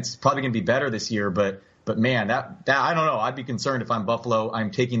defense is probably going to be better this year, but man, that I don't know. I'd be concerned if I'm Buffalo.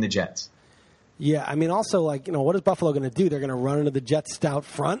 I'm taking the Jets. Yeah, also what is Buffalo going to do? They're going to run into the Jets' stout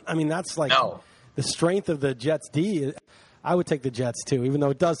front. That's the strength of the Jets' D. I would take the Jets, too, even though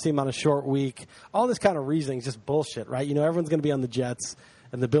it does seem on a short week. All this kind of reasoning is just bullshit, right? Everyone's going to be on the Jets,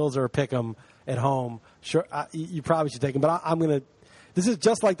 and the Bills are a pick-em at home. Sure, you probably should take them, but I'm going to – this is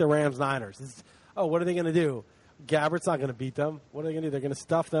just like the Rams-Niners. What are they going to do? Gabbert's not going to beat them. What are they going to do? They're going to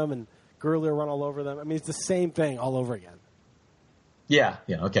stuff them, and Gurley will run all over them. It's the same thing all over again. Yeah,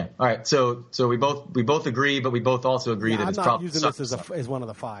 okay. All right, so we both agree, but we both also agree that it's probably – I'm not using this as one of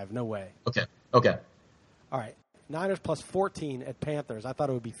the 5. No way. Okay. All right. Niners plus 14 at Panthers. I thought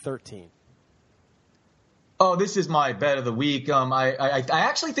it would be 13. Oh, this is my bet of the week. I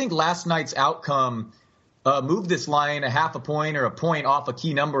actually think last night's outcome moved this line a half a point or a point off a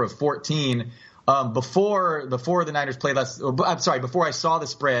key number of 14. Before the Niners played before I saw the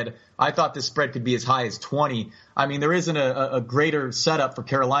spread, I thought this spread could be as high as 20. I mean, there isn't a greater setup for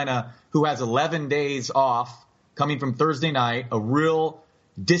Carolina, who has 11 days off coming from Thursday night, a real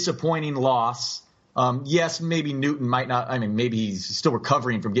disappointing loss. Yes, maybe Newton might not. I mean, maybe he's still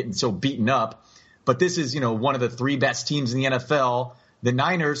recovering from getting so beaten up. But this is, one of the 3 best teams in the NFL. The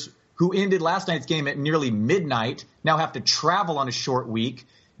Niners, who ended last night's game at nearly midnight, now have to travel on a short week.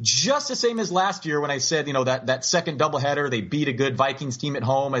 Just the same as last year when I said, that second doubleheader, they beat a good Vikings team at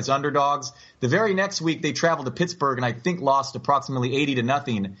home as underdogs. The very next week, they traveled to Pittsburgh and I think lost approximately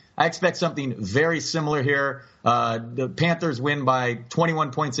 80-0. I expect something very similar here. The Panthers win by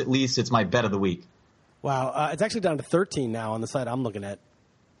 21 points at least. It's my bet of the week. Wow. It's actually down to 13 now on the site I'm looking at.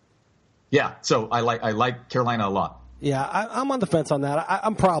 Yeah, so I like Carolina a lot. Yeah, I'm on the fence on that.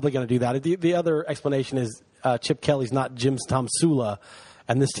 I'm probably going to do that. The other explanation is Chip Kelly's not Jim Tomsula,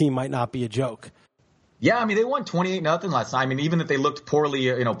 and this team might not be a joke. Yeah, I mean, they won 28-0 last night. I mean, even if they looked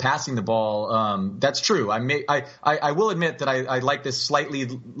poorly, passing the ball, that's true. I will admit that I like this slightly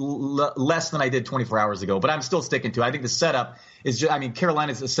less than I did 24 hours ago, but I'm still sticking to it. I think the setup is just,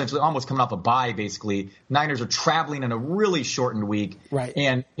 Carolina's essentially almost coming off a bye, basically. Niners are traveling in a really shortened week. Right.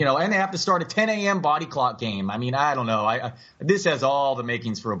 And, and they have to start a 10 a.m. body clock game. I mean, I don't know. This has all the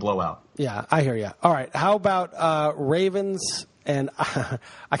makings for a blowout. Yeah, I hear you. All right. How about Ravens? And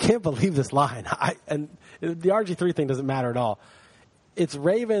I can't believe this line. And the RG3 thing doesn't matter at all. It's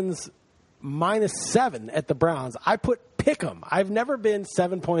Ravens -7 at the Browns. I put pick'em. I've never been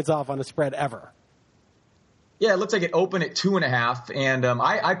 7 points off on a spread ever. Yeah, it looks like it opened at 2.5, and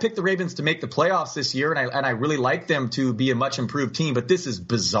I picked the Ravens to make the playoffs this year, and I really like them to be a much improved team. But this is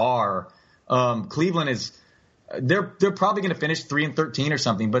bizarre. Cleveland is. They're probably going to finish 3-13 or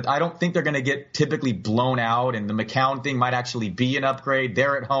something, but I don't think they're going to get typically blown out. And the McCown thing might actually be an upgrade.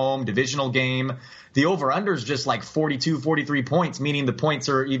 They're at home, divisional game. The over/under is just like 42, 43 points, meaning the points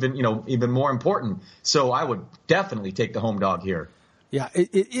are even more important. So I would definitely take the home dog here. Yeah,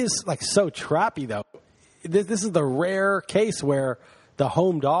 it is like so trappy though. This is the rare case where the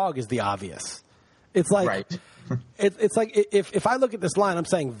home dog is the obvious. It's like. Right. It's like if I look at this line, I'm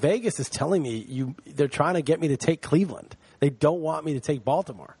saying Vegas is telling me they're trying to get me to take Cleveland. They don't want me to take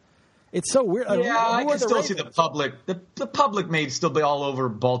Baltimore. It's so weird. Yeah, I can still see the public. The public may still be all over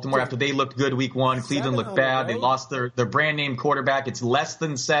Baltimore after they looked good week 1. Cleveland looked bad. They lost their brand name quarterback. It's less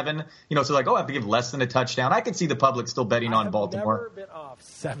than 7. So like, I have to give less than a touchdown. I can see the public still betting on Baltimore. I've never been off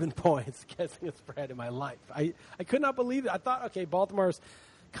 7 points guessing a spread in my life. I could not believe it. I thought, okay, Baltimore's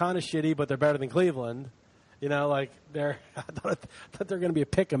kind of shitty, but they're better than Cleveland. I thought they're going to be a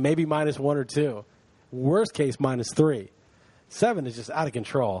pick 'em, maybe -1 or 2. Worst case, -3. 7 is just out of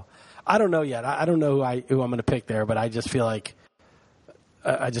control. I don't know yet. I don't know who I'm going to pick there, but I just feel like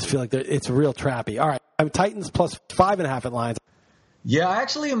it's real trappy. All right, I'm Titans plus 5.5 at lines. Yeah, I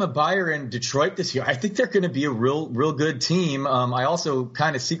actually am a buyer in Detroit this year. I think they're going to be a real good team. I also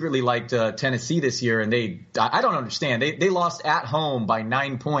kind of secretly liked Tennessee this year, and I don't understand. They lost at home by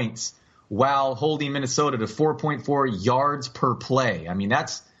 9 points. While holding Minnesota to 4.4 yards per play. I mean,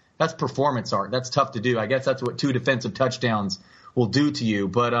 that's performance art. That's tough to do. I guess that's what 2 defensive touchdowns will do to you.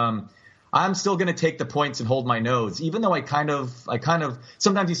 But I'm still going to take the points and hold my nose, even though I kind of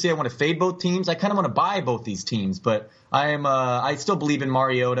sometimes you say I want to fade both teams. I kind of want to buy both these teams, but I still believe in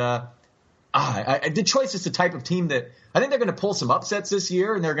Mariota. Detroit's just the type of team that I think they're going to pull some upsets this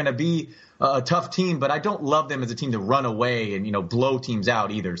year, and they're going to be a tough team. But I don't love them as a team to run away and blow teams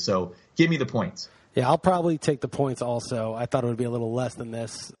out either. So give me the points. Yeah, I'll probably take the points also. I thought it would be a little less than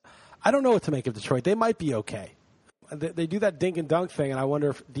this. I don't know what to make of Detroit. They might be okay. They do that dink and dunk thing, and I wonder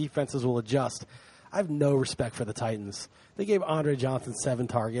if defenses will adjust. I have no respect for the Titans. They gave Andre Johnson 7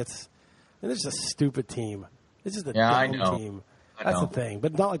 targets. And it's just a stupid team. It's just a dumb team. That's the thing.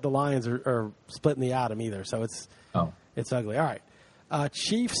 But not like the Lions are splitting the atom either, so it's ugly. All right.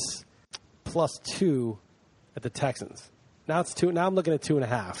 Chiefs plus 2 at the Texans. Now it's 2. Now I'm looking at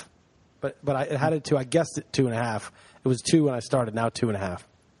 2.5. But it had it 2. I guessed it 2.5. It was 2 when I started. Now 2.5.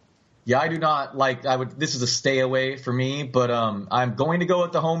 Yeah, I do not like. This is a stay away for me, but I'm going to go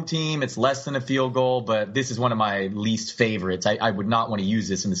with the home team. It's less than a field goal, but this is one of my least favorites. I would not want to use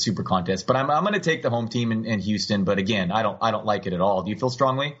this in the Super Contest, but I'm going to take the home team in Houston. But again, I don't like it at all. Do you feel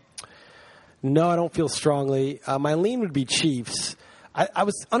strongly? No, I don't feel strongly. My lean would be Chiefs. I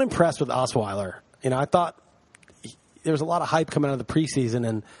was unimpressed with Osweiler. I thought there was a lot of hype coming out of the preseason,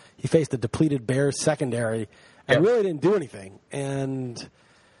 and he faced a depleted Bears secondary and really didn't do anything. And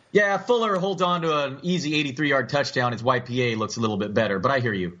yeah, Fuller holds on to an easy 83-yard touchdown. His YPA looks a little bit better, but I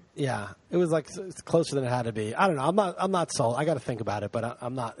hear you. Yeah, It was like it's closer than it had to be. I don't know. I'm not sold. I got to think about it, but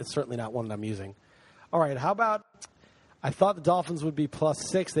I'm not. It's certainly not one that I'm using. All right. How about? I thought the Dolphins would be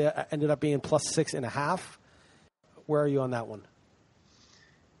 +6. They ended up being +6.5. Where are you on that one?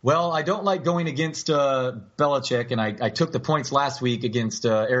 Well, I don't like going against Belichick, and I took the points last week against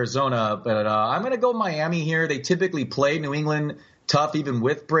Arizona, but I'm going to go Miami here. They typically play New England tough, even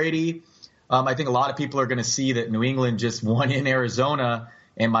with Brady. I think a lot of people are going to see that New England just won in Arizona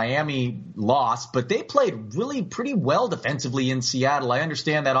and Miami lost, but they played really pretty well defensively in Seattle. I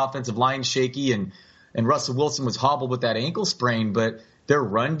understand that offensive line's shaky, and Russell Wilson was hobbled with that ankle sprain, but their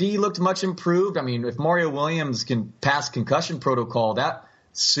run D looked much improved. I mean, if Mario Williams can pass concussion protocol, that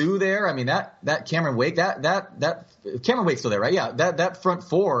Sue there, I mean, that Cameron Wake, that Cameron Wake's still there, right? Yeah, that front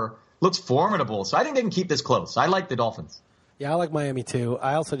four looks formidable. So I think they can keep this close. I like the Dolphins. Yeah, I like Miami too.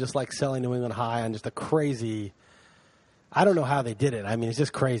 I also just like selling New England high on just a crazy. I don't know how they did it. I mean, it's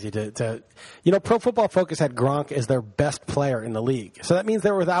just crazy to Pro Football Focus had Gronk as their best player in the league. So that means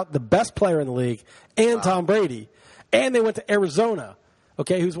they were without the best player in the league and Tom Brady. And they went to Arizona,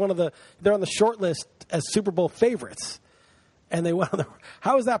 okay, who's they're on the short list as Super Bowl favorites. And they went on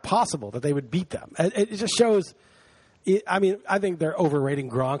how is that possible that they would beat them? It just shows. I mean, I think they're overrating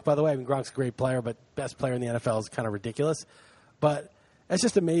Gronk, by the way. I mean, Gronk's a great player, but best player in the NFL is kind of ridiculous. But it's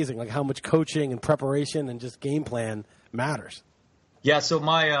just amazing, like how much coaching and preparation and just game plan matters. Yeah, so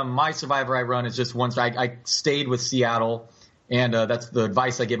my Survivor I run is just once I stayed with Seattle, and that's the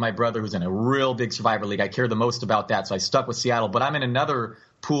advice I give my brother who's in a real big Survivor league. I care the most about that, so I stuck with Seattle. But I'm in another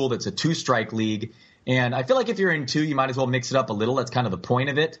pool that's a 2-strike league, and I feel like if you're in 2, you might as well mix it up a little. That's kind of the point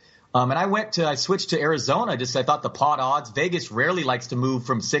of it. And I switched to Arizona. I thought the pot odds. Vegas rarely likes to move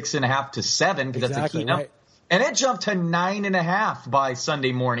from 6.5 to 7 because that's a key number. Right. And it jumped to 9.5 by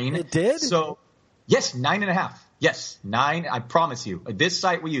Sunday morning. It did? So, yes, 9.5. Yes, 9. I promise you. This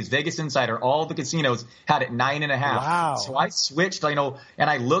site we use, Vegas Insider, all the casinos had it 9.5. Wow. So I switched, and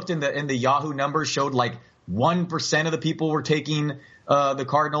I looked in the Yahoo numbers, showed like 1% of the people were taking the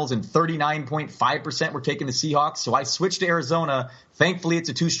Cardinals and 39.5% were taking the Seahawks. So I switched to Arizona. Thankfully, it's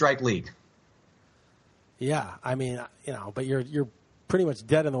a 2-strike league. Yeah, I mean, but you're pretty much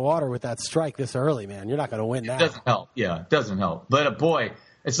dead in the water with that strike this early, man. You're not going to win that. It doesn't help. Yeah, it doesn't help. But, boy,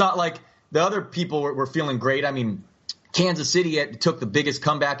 it's not like the other people were feeling great. I mean, Kansas City took the biggest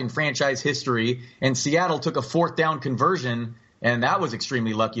comeback in franchise history, and Seattle took a 4th-down conversion, and that was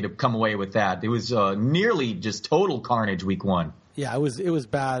extremely lucky to come away with that. It was nearly just total carnage week 1. Yeah, it was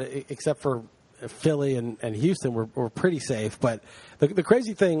bad, except for Philly and Houston were pretty safe. But the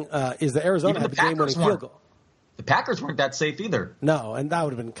crazy thing is that Arizona had the game-winning field goal. The Packers weren't that safe either. No, and that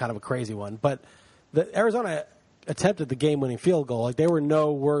would have been kind of a crazy one. But the Arizona attempted the game-winning field goal. Like, they were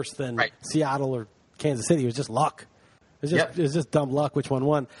no worse than Seattle or Kansas City. It was just luck. It was just dumb luck which one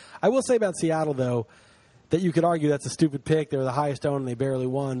won. I will say about Seattle, though, that you could argue that's a stupid pick. They were the highest owned and they barely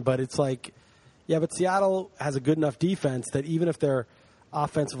won. But it's like, yeah, but Seattle has a good enough defense that even if their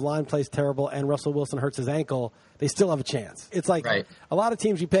offensive line plays terrible and Russell Wilson hurts his ankle, they still have a chance. It's like a lot of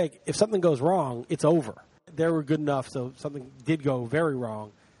teams you pick, if something goes wrong, it's over. They were good enough, so something did go very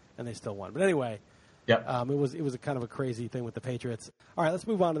wrong, and they still won. But anyway, it was a kind of a crazy thing with the Patriots. All right, let's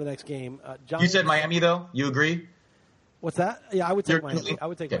move on to the next game. You said Miami, though? You agree? What's that? Yeah, I would take Miami. I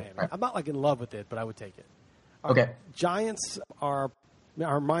would take Miami. Right. I'm not like in love with it, but I would take it. All right, Giants are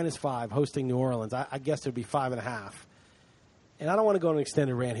 -5 hosting New Orleans. I guess it would be 5.5. And I don't want to go on an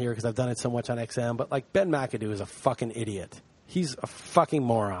extended rant here because I've done it so much on XM, but like Ben McAdoo is a fucking idiot. He's a fucking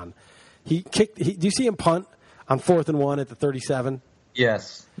moron. Do you see him punt on 4th and 1 at the 37?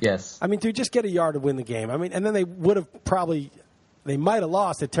 Yes. I mean, dude, just get a yard to win the game. I mean, and then they might have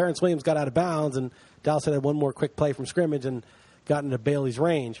lost if Terrence Williams got out of bounds and Dallas had one more quick play from scrimmage and got into Bailey's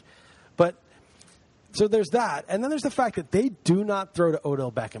range. But so there's that. And then there's the fact that they do not throw to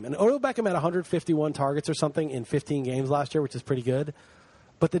Odell Beckham. And Odell Beckham had 151 targets or something in 15 games last year, which is pretty good.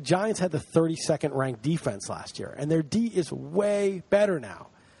 But the Giants had the 32nd ranked defense last year. And their D is way better now.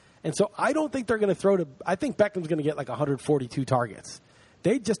 And so I don't think they're going to throw to – I think Beckham's going to get like 142 targets.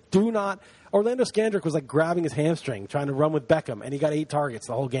 They just do not – Orlando Scandrick was like grabbing his hamstring trying to run with Beckham, and he got 8 targets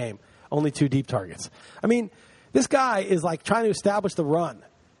the whole game, only 2 deep targets. I mean, this guy is like trying to establish the run.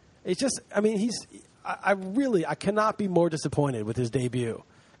 It's just – I mean, I cannot be more disappointed with his debut.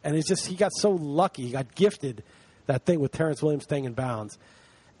 And it's just – he got so lucky. He got gifted that thing with Terrence Williams staying in bounds.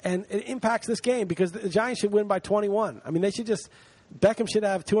 And it impacts this game because the Giants should win by 21. I mean, they should just – Beckham should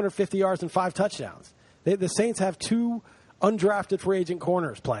have 250 yards and 5 touchdowns. The Saints have 2 undrafted free agent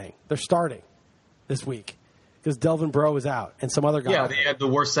corners playing. They're starting this week because Delvin Breaux is out and some other guy. Yeah, they had the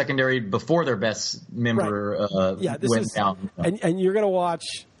worst secondary before their best member went down. And you're going to watch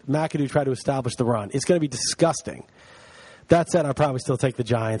McAdoo try to establish the run. It's going to be disgusting. That said, I'll probably still take the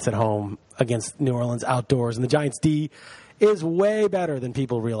Giants at home against New Orleans outdoors. And the Giants' D is way better than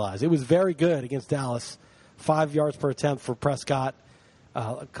people realize. It was very good against Dallas. 5 yards per attempt for Prescott.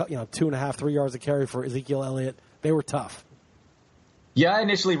 2.5, 3 yards a carry for Ezekiel Elliott. They were tough. Yeah, I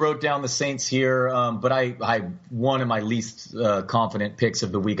initially wrote down the Saints here, but I one of my least confident picks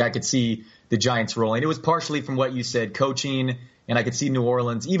of the week. I could see the Giants rolling. It was partially from what you said, coaching, and I could see New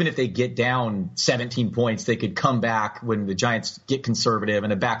Orleans, even if they get down 17 points, they could come back when the Giants get conservative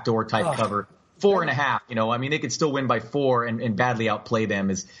and a backdoor type cover. 4.5, they could still win by 4 and badly outplay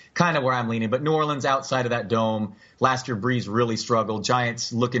them is kind of where I'm leaning. But New Orleans outside of that dome, last year Breeze really struggled.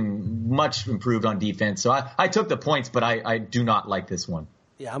 Giants looking much improved on defense. So I took the points, but I do not like this one.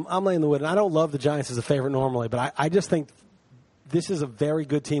 Yeah, I'm laying the wood. And I don't love the Giants as a favorite normally, but I just think this is a very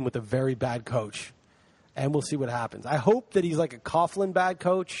good team with a very bad coach. And we'll see what happens. I hope that he's like a Coughlin bad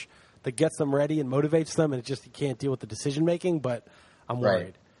coach that gets them ready and motivates them, and it's just he can't deal with the decision making, but I'm worried.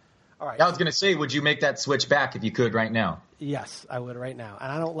 Right. All right. I was going to say, would you make that switch back if you could right now? Yes, I would right now.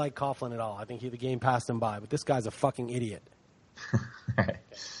 And I don't like Coughlin at all. I think the game passed him by. But this guy's a fucking idiot.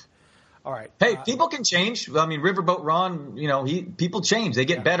 All right. Hey, people can change. I mean, Riverboat Ron, people change. They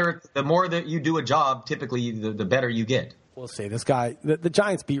get better. The more that you do a job, typically the better you get. We'll see. This guy, the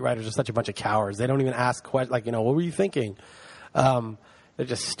Giants beat writers are such a bunch of cowards. They don't even ask questions like, what were you thinking? They're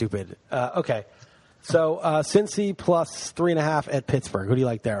just stupid. Okay. So Cincy plus 3.5 at Pittsburgh. Who do you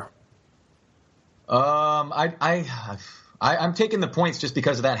like there? I'm taking the points just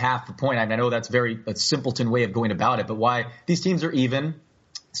because of that half the point. I know that's a simpleton way of going about it, but why these teams are even?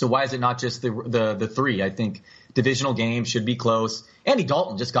 So why is it not just the 3? I think divisional games should be close. Andy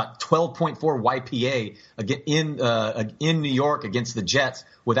Dalton just got 12.4 YPA in New York against the Jets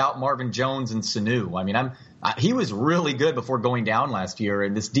without Marvin Jones and Sanu. I mean, he was really good before going down last year,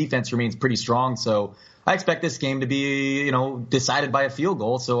 and this defense remains pretty strong. So I expect this game to be decided by a field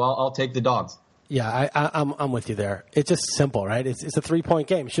goal. So I'll take the Dogs. Yeah, I'm with you there. It's just simple, right? It's a 3-point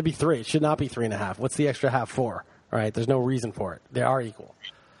game. It should be 3. It should not be 3.5. What's the extra half for? All right, there's no reason for it. They are equal.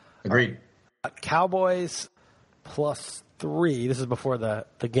 Agreed. Cowboys plus 3. This is before the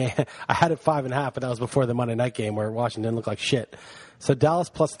game. I had it 5.5, but that was before the Monday night game where Washington looked like shit. So Dallas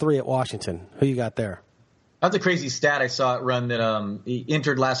plus 3 at Washington. Who you got there? That's a crazy stat I saw it run that he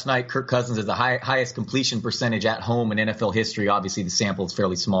entered last night. Kirk Cousins is the highest completion percentage at home in NFL history. Obviously, the sample is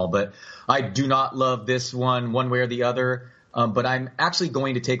fairly small, but I do not love this one way or the other. But I'm actually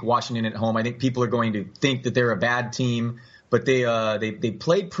going to take Washington at home. I think people are going to think that they're a bad team, but they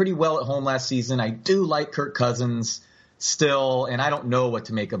played pretty well at home last season. I do like Kirk Cousins still, and I don't know what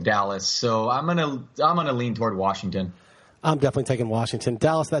to make of Dallas. So I'm gonna lean toward Washington. I'm definitely taking Washington.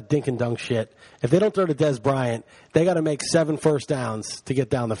 Dallas, that dink and dunk shit. If they don't throw to Des Bryant, they got to make 7 first downs to get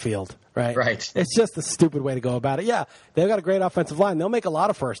down the field, right? Right. It's just a stupid way to go about it. Yeah, they've got a great offensive line. They'll make a lot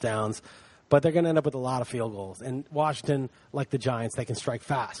of first downs, but they're going to end up with a lot of field goals. And Washington, like the Giants, they can strike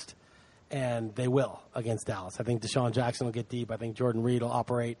fast, and they will against Dallas. I think Deshaun Jackson will get deep. I think Jordan Reed will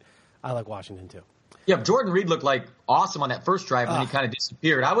operate. I like Washington, too. Yeah, Jordan Reed looked like awesome on that first drive when he kind of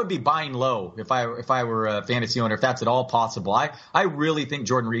disappeared. I would be buying low if I were a fantasy owner, if that's at all possible. I really think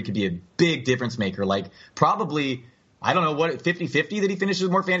Jordan Reed could be a big difference maker. Like probably, I don't know, 50-50 that he finishes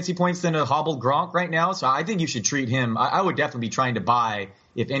with more fantasy points than a hobbled Gronk right now. So I think you should treat him. I would definitely be trying to buy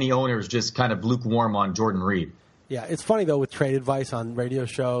if any owner is just kind of lukewarm on Jordan Reed. Yeah, it's funny, though, with trade advice on radio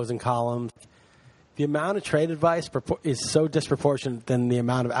shows and columns. The amount of trade advice is so disproportionate than the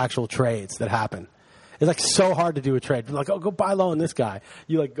amount of actual trades that happen. It's like so hard to do a trade. Like, oh, go buy low on this guy.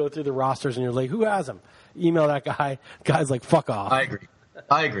 You like go through the rosters and you're like, who has him? Email that guy. Guy's like, fuck off. I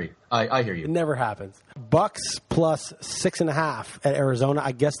agree. I hear you. It never happens. Bucks plus 6.5 at Arizona.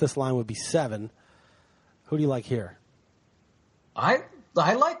 I guess this line would be 7. Who do you like here? I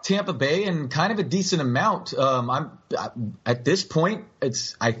like Tampa Bay and kind of a decent amount. At this point,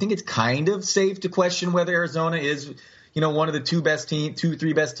 I think it's kind of safe to question whether Arizona is, one of the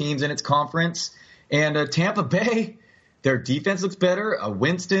 3 best teams in its conference. And Tampa Bay, their defense looks better.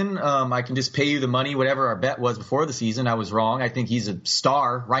 Winston, I can just pay you the money, whatever our bet was before the season. I was wrong. I think he's a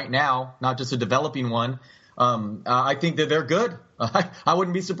star right now, not just a developing one. I think that they're good. I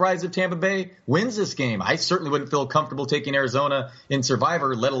wouldn't be surprised if Tampa Bay wins this game. I certainly wouldn't feel comfortable taking Arizona in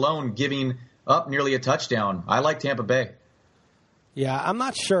Survivor, let alone giving up nearly a touchdown. I like Tampa Bay. Yeah, I'm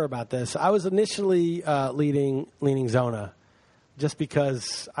not sure about this. I was initially leaning Zona. Just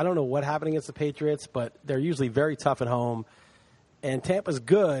because I don't know what happened against the Patriots, but they're usually very tough at home. And Tampa's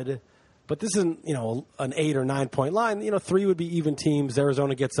good, but this isn't, an 8 or 9 point line. 3 would be even teams.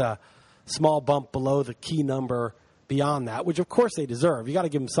 Arizona gets a small bump below the key number beyond that, which of course they deserve. You got to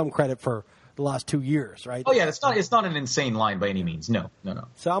give them some credit for the last 2 years, right? Oh yeah, it's not an insane line by any means. No.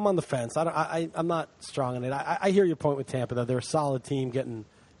 So I'm on the fence. I'm not strong on it. I hear your point with Tampa, though. They're a solid team getting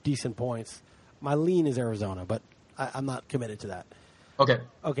decent points. My lean is Arizona, but I'm not committed to that.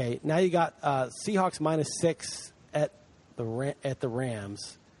 Okay. Now you got Seahawks -6 at the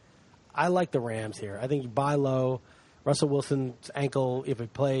Rams. I like the Rams here. I think you buy low. Russell Wilson's ankle, if he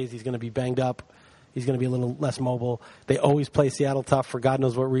plays, he's going to be banged up. He's going to be a little less mobile. They always play Seattle tough for God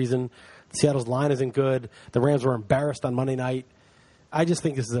knows what reason. Seattle's line isn't good. The Rams were embarrassed on Monday night. I just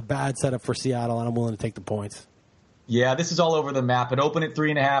think this is a bad setup for Seattle, and I'm willing to take the points. Yeah, this is all over the map. It opened at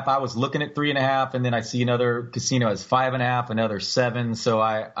 3.5. I was looking at 3.5, and then I see another casino has 5.5, another 7. So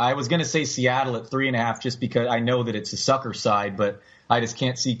I was going to say Seattle at 3.5 just because I know that it's a sucker side, but I just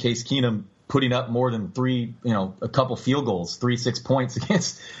can't see Case Keenum putting up more than a couple field goals, 3-6 points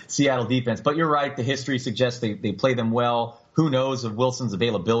against Seattle defense. But you're right. The history suggests they play them well. Who knows of Wilson's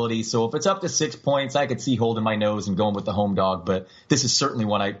availability? So if it's up to 6 points, I could see holding my nose and going with the home dog. But this is certainly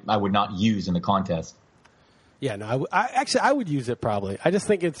one I would not use in the contest. Yeah, no, I would use it probably. I just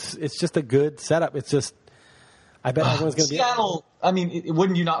think it's just a good setup. It's just, I bet everyone's going to be Seattle. I mean,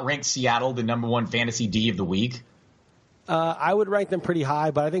 wouldn't you not rank Seattle the number one fantasy D of the week? I would rank them pretty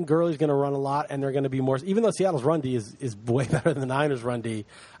high, but I think Gurley's going to run a lot, and they're going to be more. Even though Seattle's run D is way better than the Niners' run D,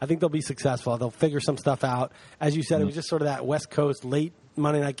 I think they'll be successful. They'll figure some stuff out. As you said, It was just sort of that West Coast late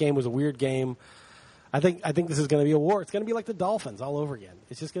Monday night game was a weird game. I think this is going to be a war. It's going to be like the Dolphins all over again.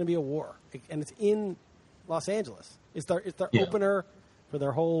 It's just going to be a war, and it's in Los Angeles. It's their opener for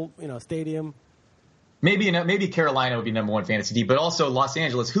their whole stadium. Maybe Carolina would be number one fantasy D, but also Los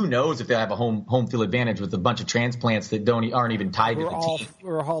Angeles. Who knows if they have a home field advantage with a bunch of transplants that aren't even tied to the team.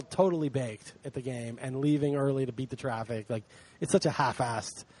 We're all totally baked at the game and leaving early to beat the traffic. Like it's such a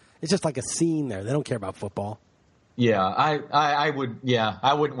half-assed. It's just like a scene there. They don't care about football. Yeah, I would. Yeah,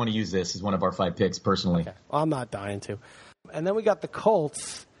 I wouldn't want to use this as one of our 5 picks personally. Okay. Well, I'm not dying to. And then we got the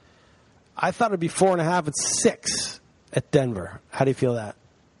Colts. I thought it'd be 4.5 at 6 at Denver. How do you feel that?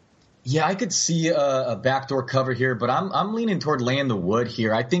 Yeah, I could see a backdoor cover here, but I'm leaning toward laying the wood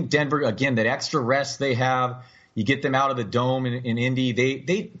here. I think Denver, again, that extra rest they have, you get them out of the dome in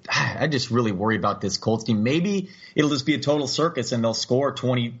Indy. I just really worry about this Colts team. Maybe it'll just be a total circus and they'll score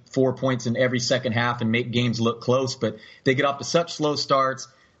 24 points in every second half and make games look close, but they get off to such slow starts.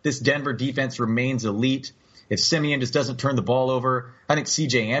 This Denver defense remains elite. If Simeon just doesn't turn the ball over, I think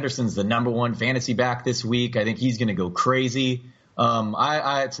C.J. Anderson's the number one fantasy back this week. I think he's going to go crazy.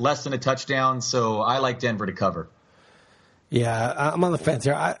 It's less than a touchdown, so I like Denver to cover. Yeah, I'm on the fence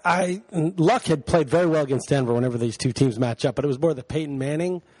here. Luck had played very well against Denver whenever these two teams match up, but it was more the Peyton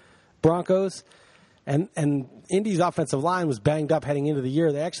Manning Broncos. And Indy's offensive line was banged up heading into the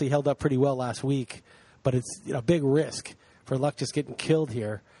year. They actually held up pretty well last week, but it's a big risk for Luck just getting killed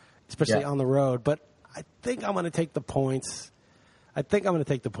here, especially on the road. But I think I'm going to take the points. I think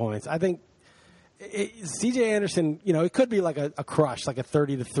C.J. Anderson, it could be like a crush, like a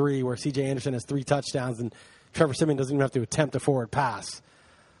 30-3, where C.J. Anderson has 3 touchdowns and Trevor Siemian doesn't even have to attempt a forward pass.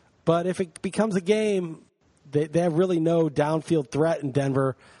 But if it becomes a game, they have really no downfield threat in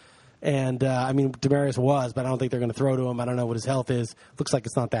Denver. And, Demaryius was, but I don't think they're going to throw to him. I don't know what his health is. Looks like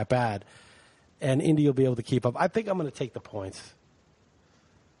it's not that bad. And Indy will be able to keep up. I think I'm going to take the points.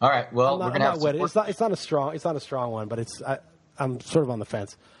 All right. Well, we're going to have it's not a strong one, but I'm sort of on the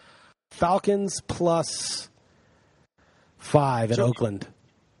fence. Falcons +5 at Oakland.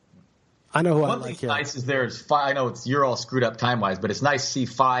 I know who I like here. Nice is there's 5. I know you're all screwed up time wise, but it's nice to see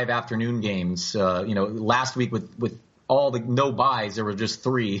 5 afternoon games. Last week with all the no buys, there were just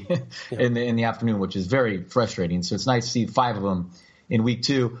 3 in the afternoon, which is very frustrating. So it's nice to see 5 of them in week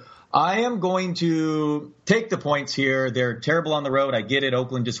 2. I am going to take the points here. They're terrible on the road. I get it.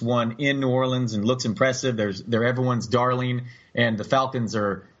 Oakland just won in New Orleans and looks impressive. They're everyone's darling, and the Falcons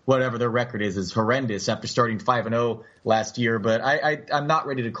are, whatever their record is horrendous after starting 5-0 last year. But I'm not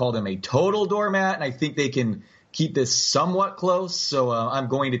ready to call them a total doormat, and I think they can keep this somewhat close. So I'm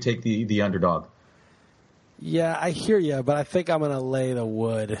going to take the underdog. Yeah, I hear you, but I think I'm going to lay the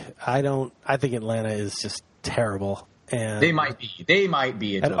wood. I think Atlanta is just terrible. And they might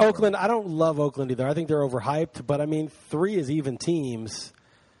be. And Oakland, I don't love Oakland either. I think they're overhyped. But 3 is even teams.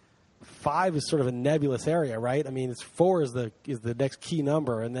 5 is sort of a nebulous area, right? 4 is the next key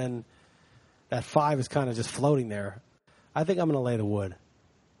number, and then that 5 is kind of just floating there. I think I'm going to lay the wood.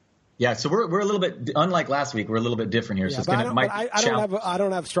 Yeah, so we're a little bit unlike last week. We're a little bit different here. Yeah, so I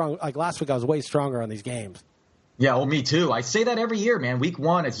don't have strong. Like last week, I was way stronger on these games. Yeah, well, me too. I say that every year, man. Week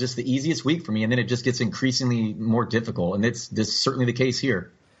 1 is just the easiest week for me, and then it just gets increasingly more difficult, and this is certainly the case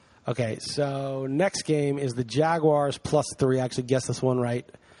here. Okay, so next game is the Jaguars +3. I actually guessed this one right,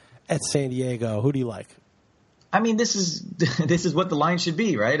 at San Diego. Who do you like? I mean, this is what the line should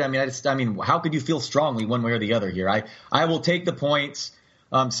be, right? I mean, how could you feel strongly one way or the other here? I will take the points.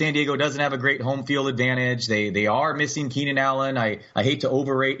 San Diego doesn't have a great home field advantage. They are missing Keenan Allen. I hate to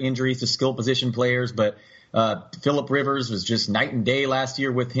overrate injuries to skill position players, but Phillip Rivers was just night and day last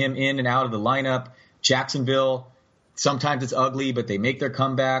year with him in and out of the lineup. Jacksonville, sometimes it's ugly, but they make their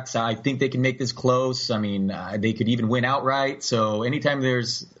comebacks. I think they can make this close. I mean, they could even win outright. So anytime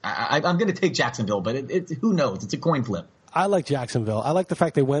I'm going to take Jacksonville, but who knows? It's a coin flip. I like Jacksonville. I like the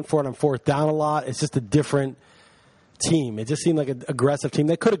fact they went for it on fourth down a lot. It's just a different team. It just seemed like an aggressive team.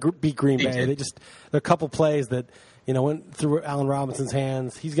 They could have beat Green Bay. There are a couple plays that went through Allen Robinson's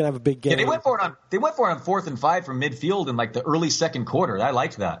hands. He's going to have a big game. Yeah, they went for it on 4th and 5 from midfield in like the early second quarter. I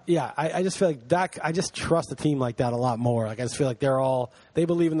liked that. Yeah, I just feel like that. I just trust a team like that a lot more. Like I just feel like they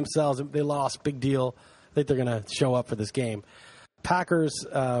believe in themselves. They lost, big deal. I think they're going to show up for this game. Packers.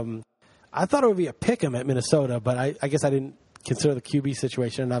 I thought it would be a pick 'em at Minnesota, but I guess I didn't consider the QB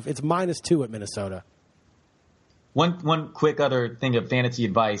situation enough. It's -2 at Minnesota. One quick other thing of fantasy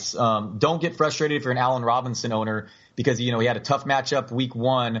advice. Don't get frustrated if you're an Allen Robinson owner because, he had a tough matchup week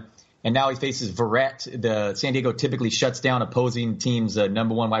 1, and now he faces Verrett. The San Diego typically shuts down opposing teams'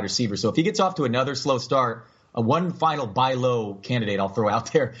 number 1 wide receiver. So if he gets off to another slow start, one final buy low candidate I'll throw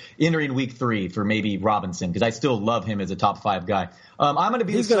out there entering week 3 for maybe Robinson because I still love him as a top 5 guy. I'm going to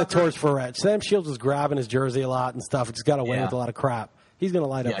be He's going to torch Verrett. Sam Shields was grabbing his jersey a lot and stuff. Just got away with a lot of crap. He's going to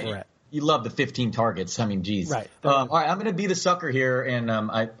light up Verrett. You love the 15 targets. I mean, geez. Right. All right, I'm going to be the sucker here, and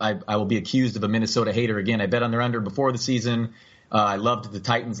I will be accused of a Minnesota hater again. I bet on their under before the season. I loved the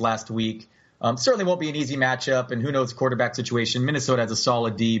Titans last week. Certainly won't be an easy matchup, and who knows quarterback situation. Minnesota has a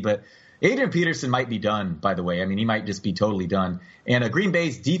solid D, but Adrian Peterson might be done, by the way. I mean, he might just be totally done. And Green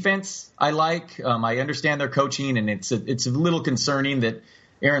Bay's defense I like. I understand their coaching, and it's a little concerning that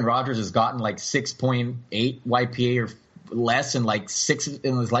Aaron Rodgers has gotten like 6.8 YPA or less in like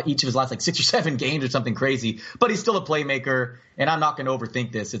each of his last 6 or 7 games or something crazy, but he's still a playmaker, and I'm not going to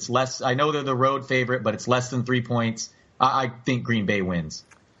overthink this. It's less. I know they're the road favorite, but it's less than 3 points. I think Green Bay wins.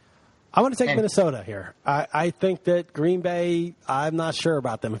 I want to take Minnesota here. I think that Green Bay, I'm not sure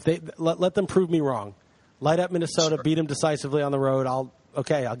about them. If they let them prove me wrong, light up Minnesota, beat them decisively on the road.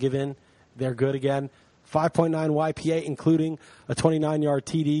 I'll give in. They're good again. 5.9 YPA, including a 29-yard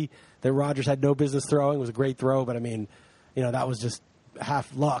TD that Rodgers had no business throwing. It was a great throw, but I mean, that was just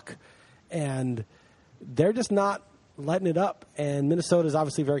half luck. And they're just not letting it up. And Minnesota is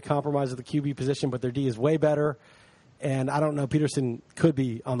obviously very compromised at the QB position, but their D is way better. And I don't know, Peterson could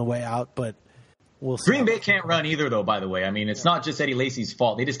be on the way out, but we'll see. Green Bay can't run either, though, by the way. I mean, it's not just Eddie Lacy's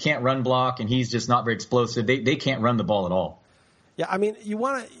fault. They just can't run block, and he's just not very explosive. They can't run the ball at all. Yeah, I mean, you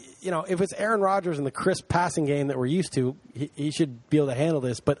want to, if it's Aaron Rodgers and the crisp passing game that we're used to, he should be able to handle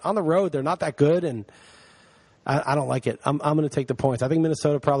this. But on the road, they're not that good, and I don't like it. I'm going to take the points. I think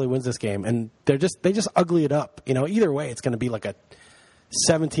Minnesota probably wins this game, and they just ugly it up. Either way, it's going to be like a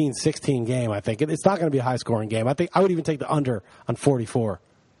 17-16 game. I think it's not going to be a high scoring game. I think I would even take the under on 44.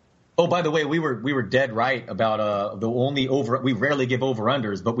 Oh, by the way, we were dead right about the only over. We rarely give over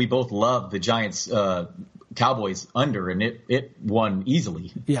unders, but we both love the Giants Cowboys under, and it won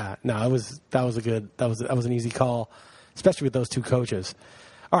easily. Yeah, no, that was an easy call, especially with those two coaches.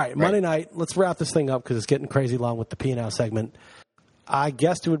 All right, Monday night, let's wrap this thing up because it's getting crazy long with the P&L segment. I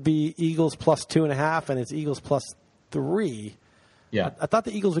guessed it would be Eagles +2.5, and it's Eagles +3. Yeah. I thought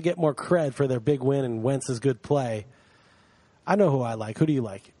the Eagles would get more cred for their big win and Wentz's good play. I know who I like. Who do you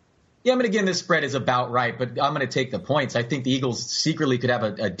like? Yeah, again, this spread is about right, but I'm going to take the points. I think the Eagles secretly could have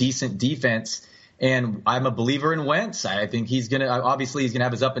a decent defense, and I'm a believer in Wentz. I think he's going to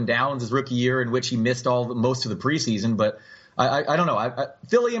have his up and downs his rookie year in which he missed most of the preseason, but I don't know.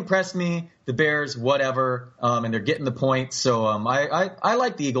 Philly impressed me, the Bears, whatever, and they're getting the points. So I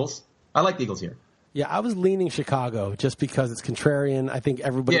like the Eagles. I like the Eagles here. Yeah, I was leaning Chicago just because it's contrarian. I think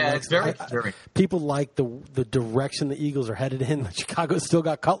everybody likes it's very contrarian. People like the direction the Eagles are headed in. Chicago's still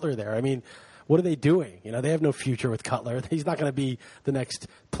got Cutler there. I mean, what are they doing? They have no future with Cutler. He's not going to be the next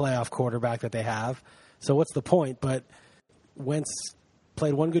playoff quarterback that they have. So what's the point? But Wentz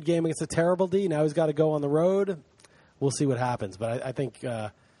played one good game against a terrible D. Now he's got to go on the road. We'll see what happens. But I think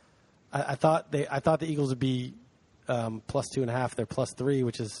I thought the Eagles would be +2.5. They're +3,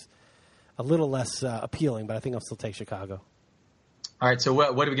 which is a little less appealing, but I think I'll still take Chicago. All right, so what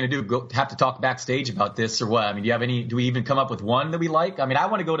are we going to do? Have to talk backstage about this or what? I mean, do we even come up with one that we like? I mean, I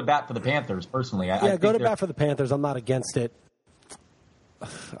want to go to bat for the Panthers personally. Go to bat for the Panthers. I'm not against it.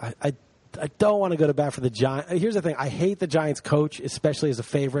 don't want to go to bat for the Giants. Here's the thing. I hate the Giants coach, especially as a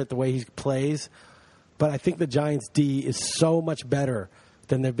favorite, the way he plays. But I think the Giants D is so much better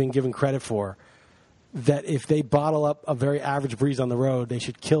than they've been given credit for that if they bottle up a very average Breeze on the road, they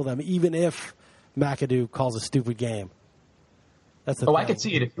should kill them, even if McAdoo calls a stupid game. That's the thing. I could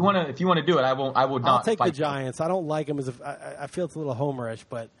see it. If you want to do it, I would not. I'll take the Giants. I don't like them as I feel it's a little homerish,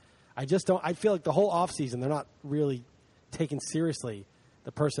 but I just don't. I feel like the whole offseason they're not really taking seriously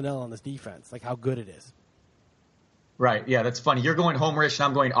the personnel on this defense, like how good it is. Right. Yeah, that's funny. You're going homerish, and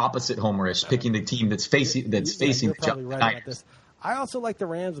I'm going opposite homerish, picking the team that's facing You're the probably right about this. I also like the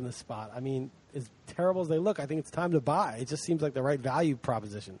Rams in this spot. I mean, as terrible as they look, I think it's time to buy. It just seems like the right value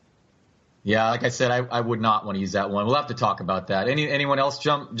proposition. Yeah, like I said, I would not want to use that one. We'll have to talk about that. Anyone else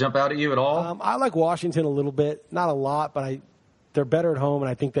jump out at you at all? I like Washington a little bit, not a lot, but they're better at home, and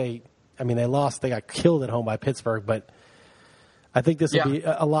I think they lost. They got killed at home by Pittsburgh, but I think this will be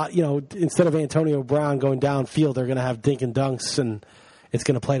a lot. Instead of Antonio Brown going downfield, they're going to have dink and dunks, and it's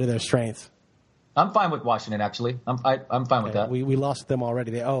going to play to their strengths. I'm fine with Washington, actually. I'm fine with that. We lost them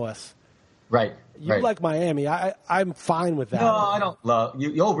already. They owe us. Right. You like Miami. I'm fine with that. No, I don't love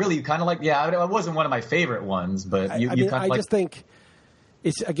you. Oh, really? You kind of like? Yeah, it wasn't one of my favorite ones, but you kind of like. I just think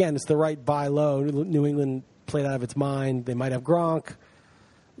it's the right buy low. New England played out of its mind. They might have Gronk.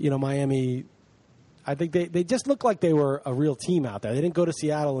 Miami. I think they just looked like they were a real team out there. They didn't go to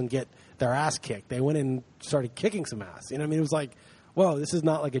Seattle and get their ass kicked. They went in and started kicking some ass. It was like, whoa, this is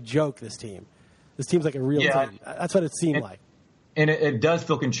not like a joke. This team. This team's like a real team. That's what it seemed like. And it does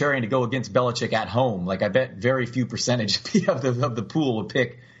feel contrarian to go against Belichick at home. Like I bet very few percentage of the pool would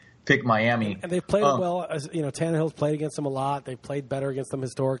pick Miami. And they've played it well. Tannehill's played against them a lot. They've played better against them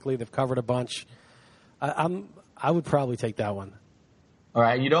historically. They've covered a bunch. I would probably take that one. All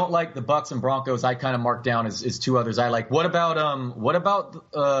right. You don't like the Bucs and Broncos. I kind of marked down as two others I like. What about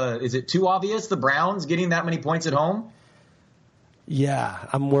is it too obvious the Browns getting that many points at home? Yeah,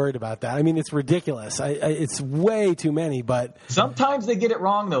 I'm worried about that. I mean, it's ridiculous. It's way too many, but sometimes they get it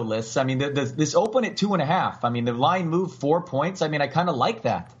wrong, though, Liz. I mean, this open at 2.5. I mean, the line moved 4 points. I mean, I kind of like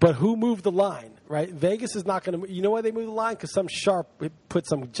that. But who moved the line, right? Vegas is not going to. You know why they moved the line? Because some sharp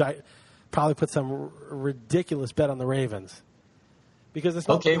probably put some ridiculous bet on the Ravens. Because it's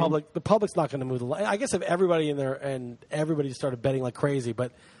not the public. The public's not going to move the line. I guess if everybody in there and everybody started betting like crazy,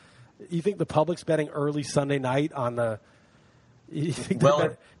 but you think the public's betting early Sunday night on the. You think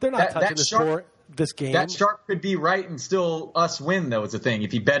they're not touching this game. That sharp could be right and still us win, though, is the thing.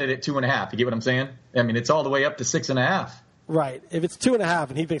 If he bet it at 2.5, you get what I'm saying? I mean, it's all the way up to 6.5. Right. If it's 2.5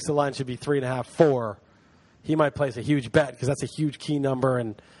 and he thinks the line should be 3.5, 4, he might place a huge bet because that's a huge key number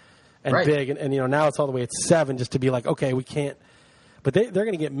and right. Big. And now it's all the way at 7 just to be like, okay, we can't. But they're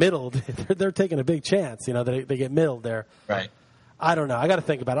going to get middled. They're taking a big chance, they get middled there. Right. I don't know. I got to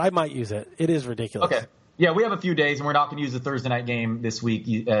think about it. I might use it. It is ridiculous. Okay. Yeah, we have a few days, and we're not going to use the Thursday night game this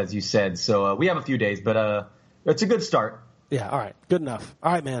week, as you said. So we have a few days, but it's a good start. Yeah, all right. Good enough.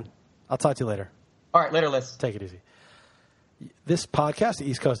 All right, man. I'll talk to you later. All right, later, Liz. Take it easy. This podcast, the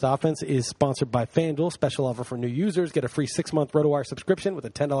East Coast Offense, is sponsored by FanDuel. Special offer for new users. Get a free 6-month RotoWire subscription with a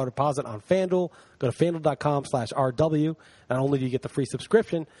 $10 deposit on FanDuel. Go to FanDuel.com/RW. Not only do you get the free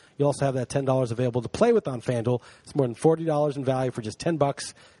subscription, you also have that $10 available to play with on FanDuel. It's more than $40 in value for just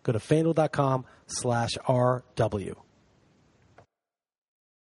 $10. Go to FanDuel.com/RW.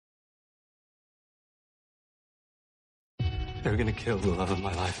 They're going to kill the love of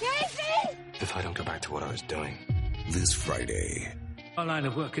my life. If I don't go back to what I was doing. This Friday. Our line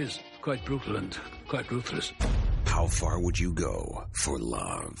of work is quite brutal and quite ruthless. How far would you go for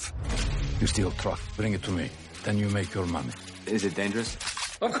love? You steal truck, bring it to me. Then you make your money. Is it dangerous?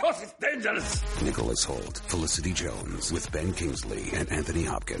 Of course it's dangerous. Nicholas Hoult, Felicity Jones, with Ben Kingsley and Anthony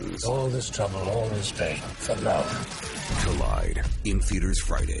Hopkins. All this trouble, all this pain, for love. Collide. In theaters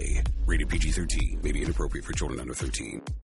Friday. Rated PG-13. May be inappropriate for children under 13.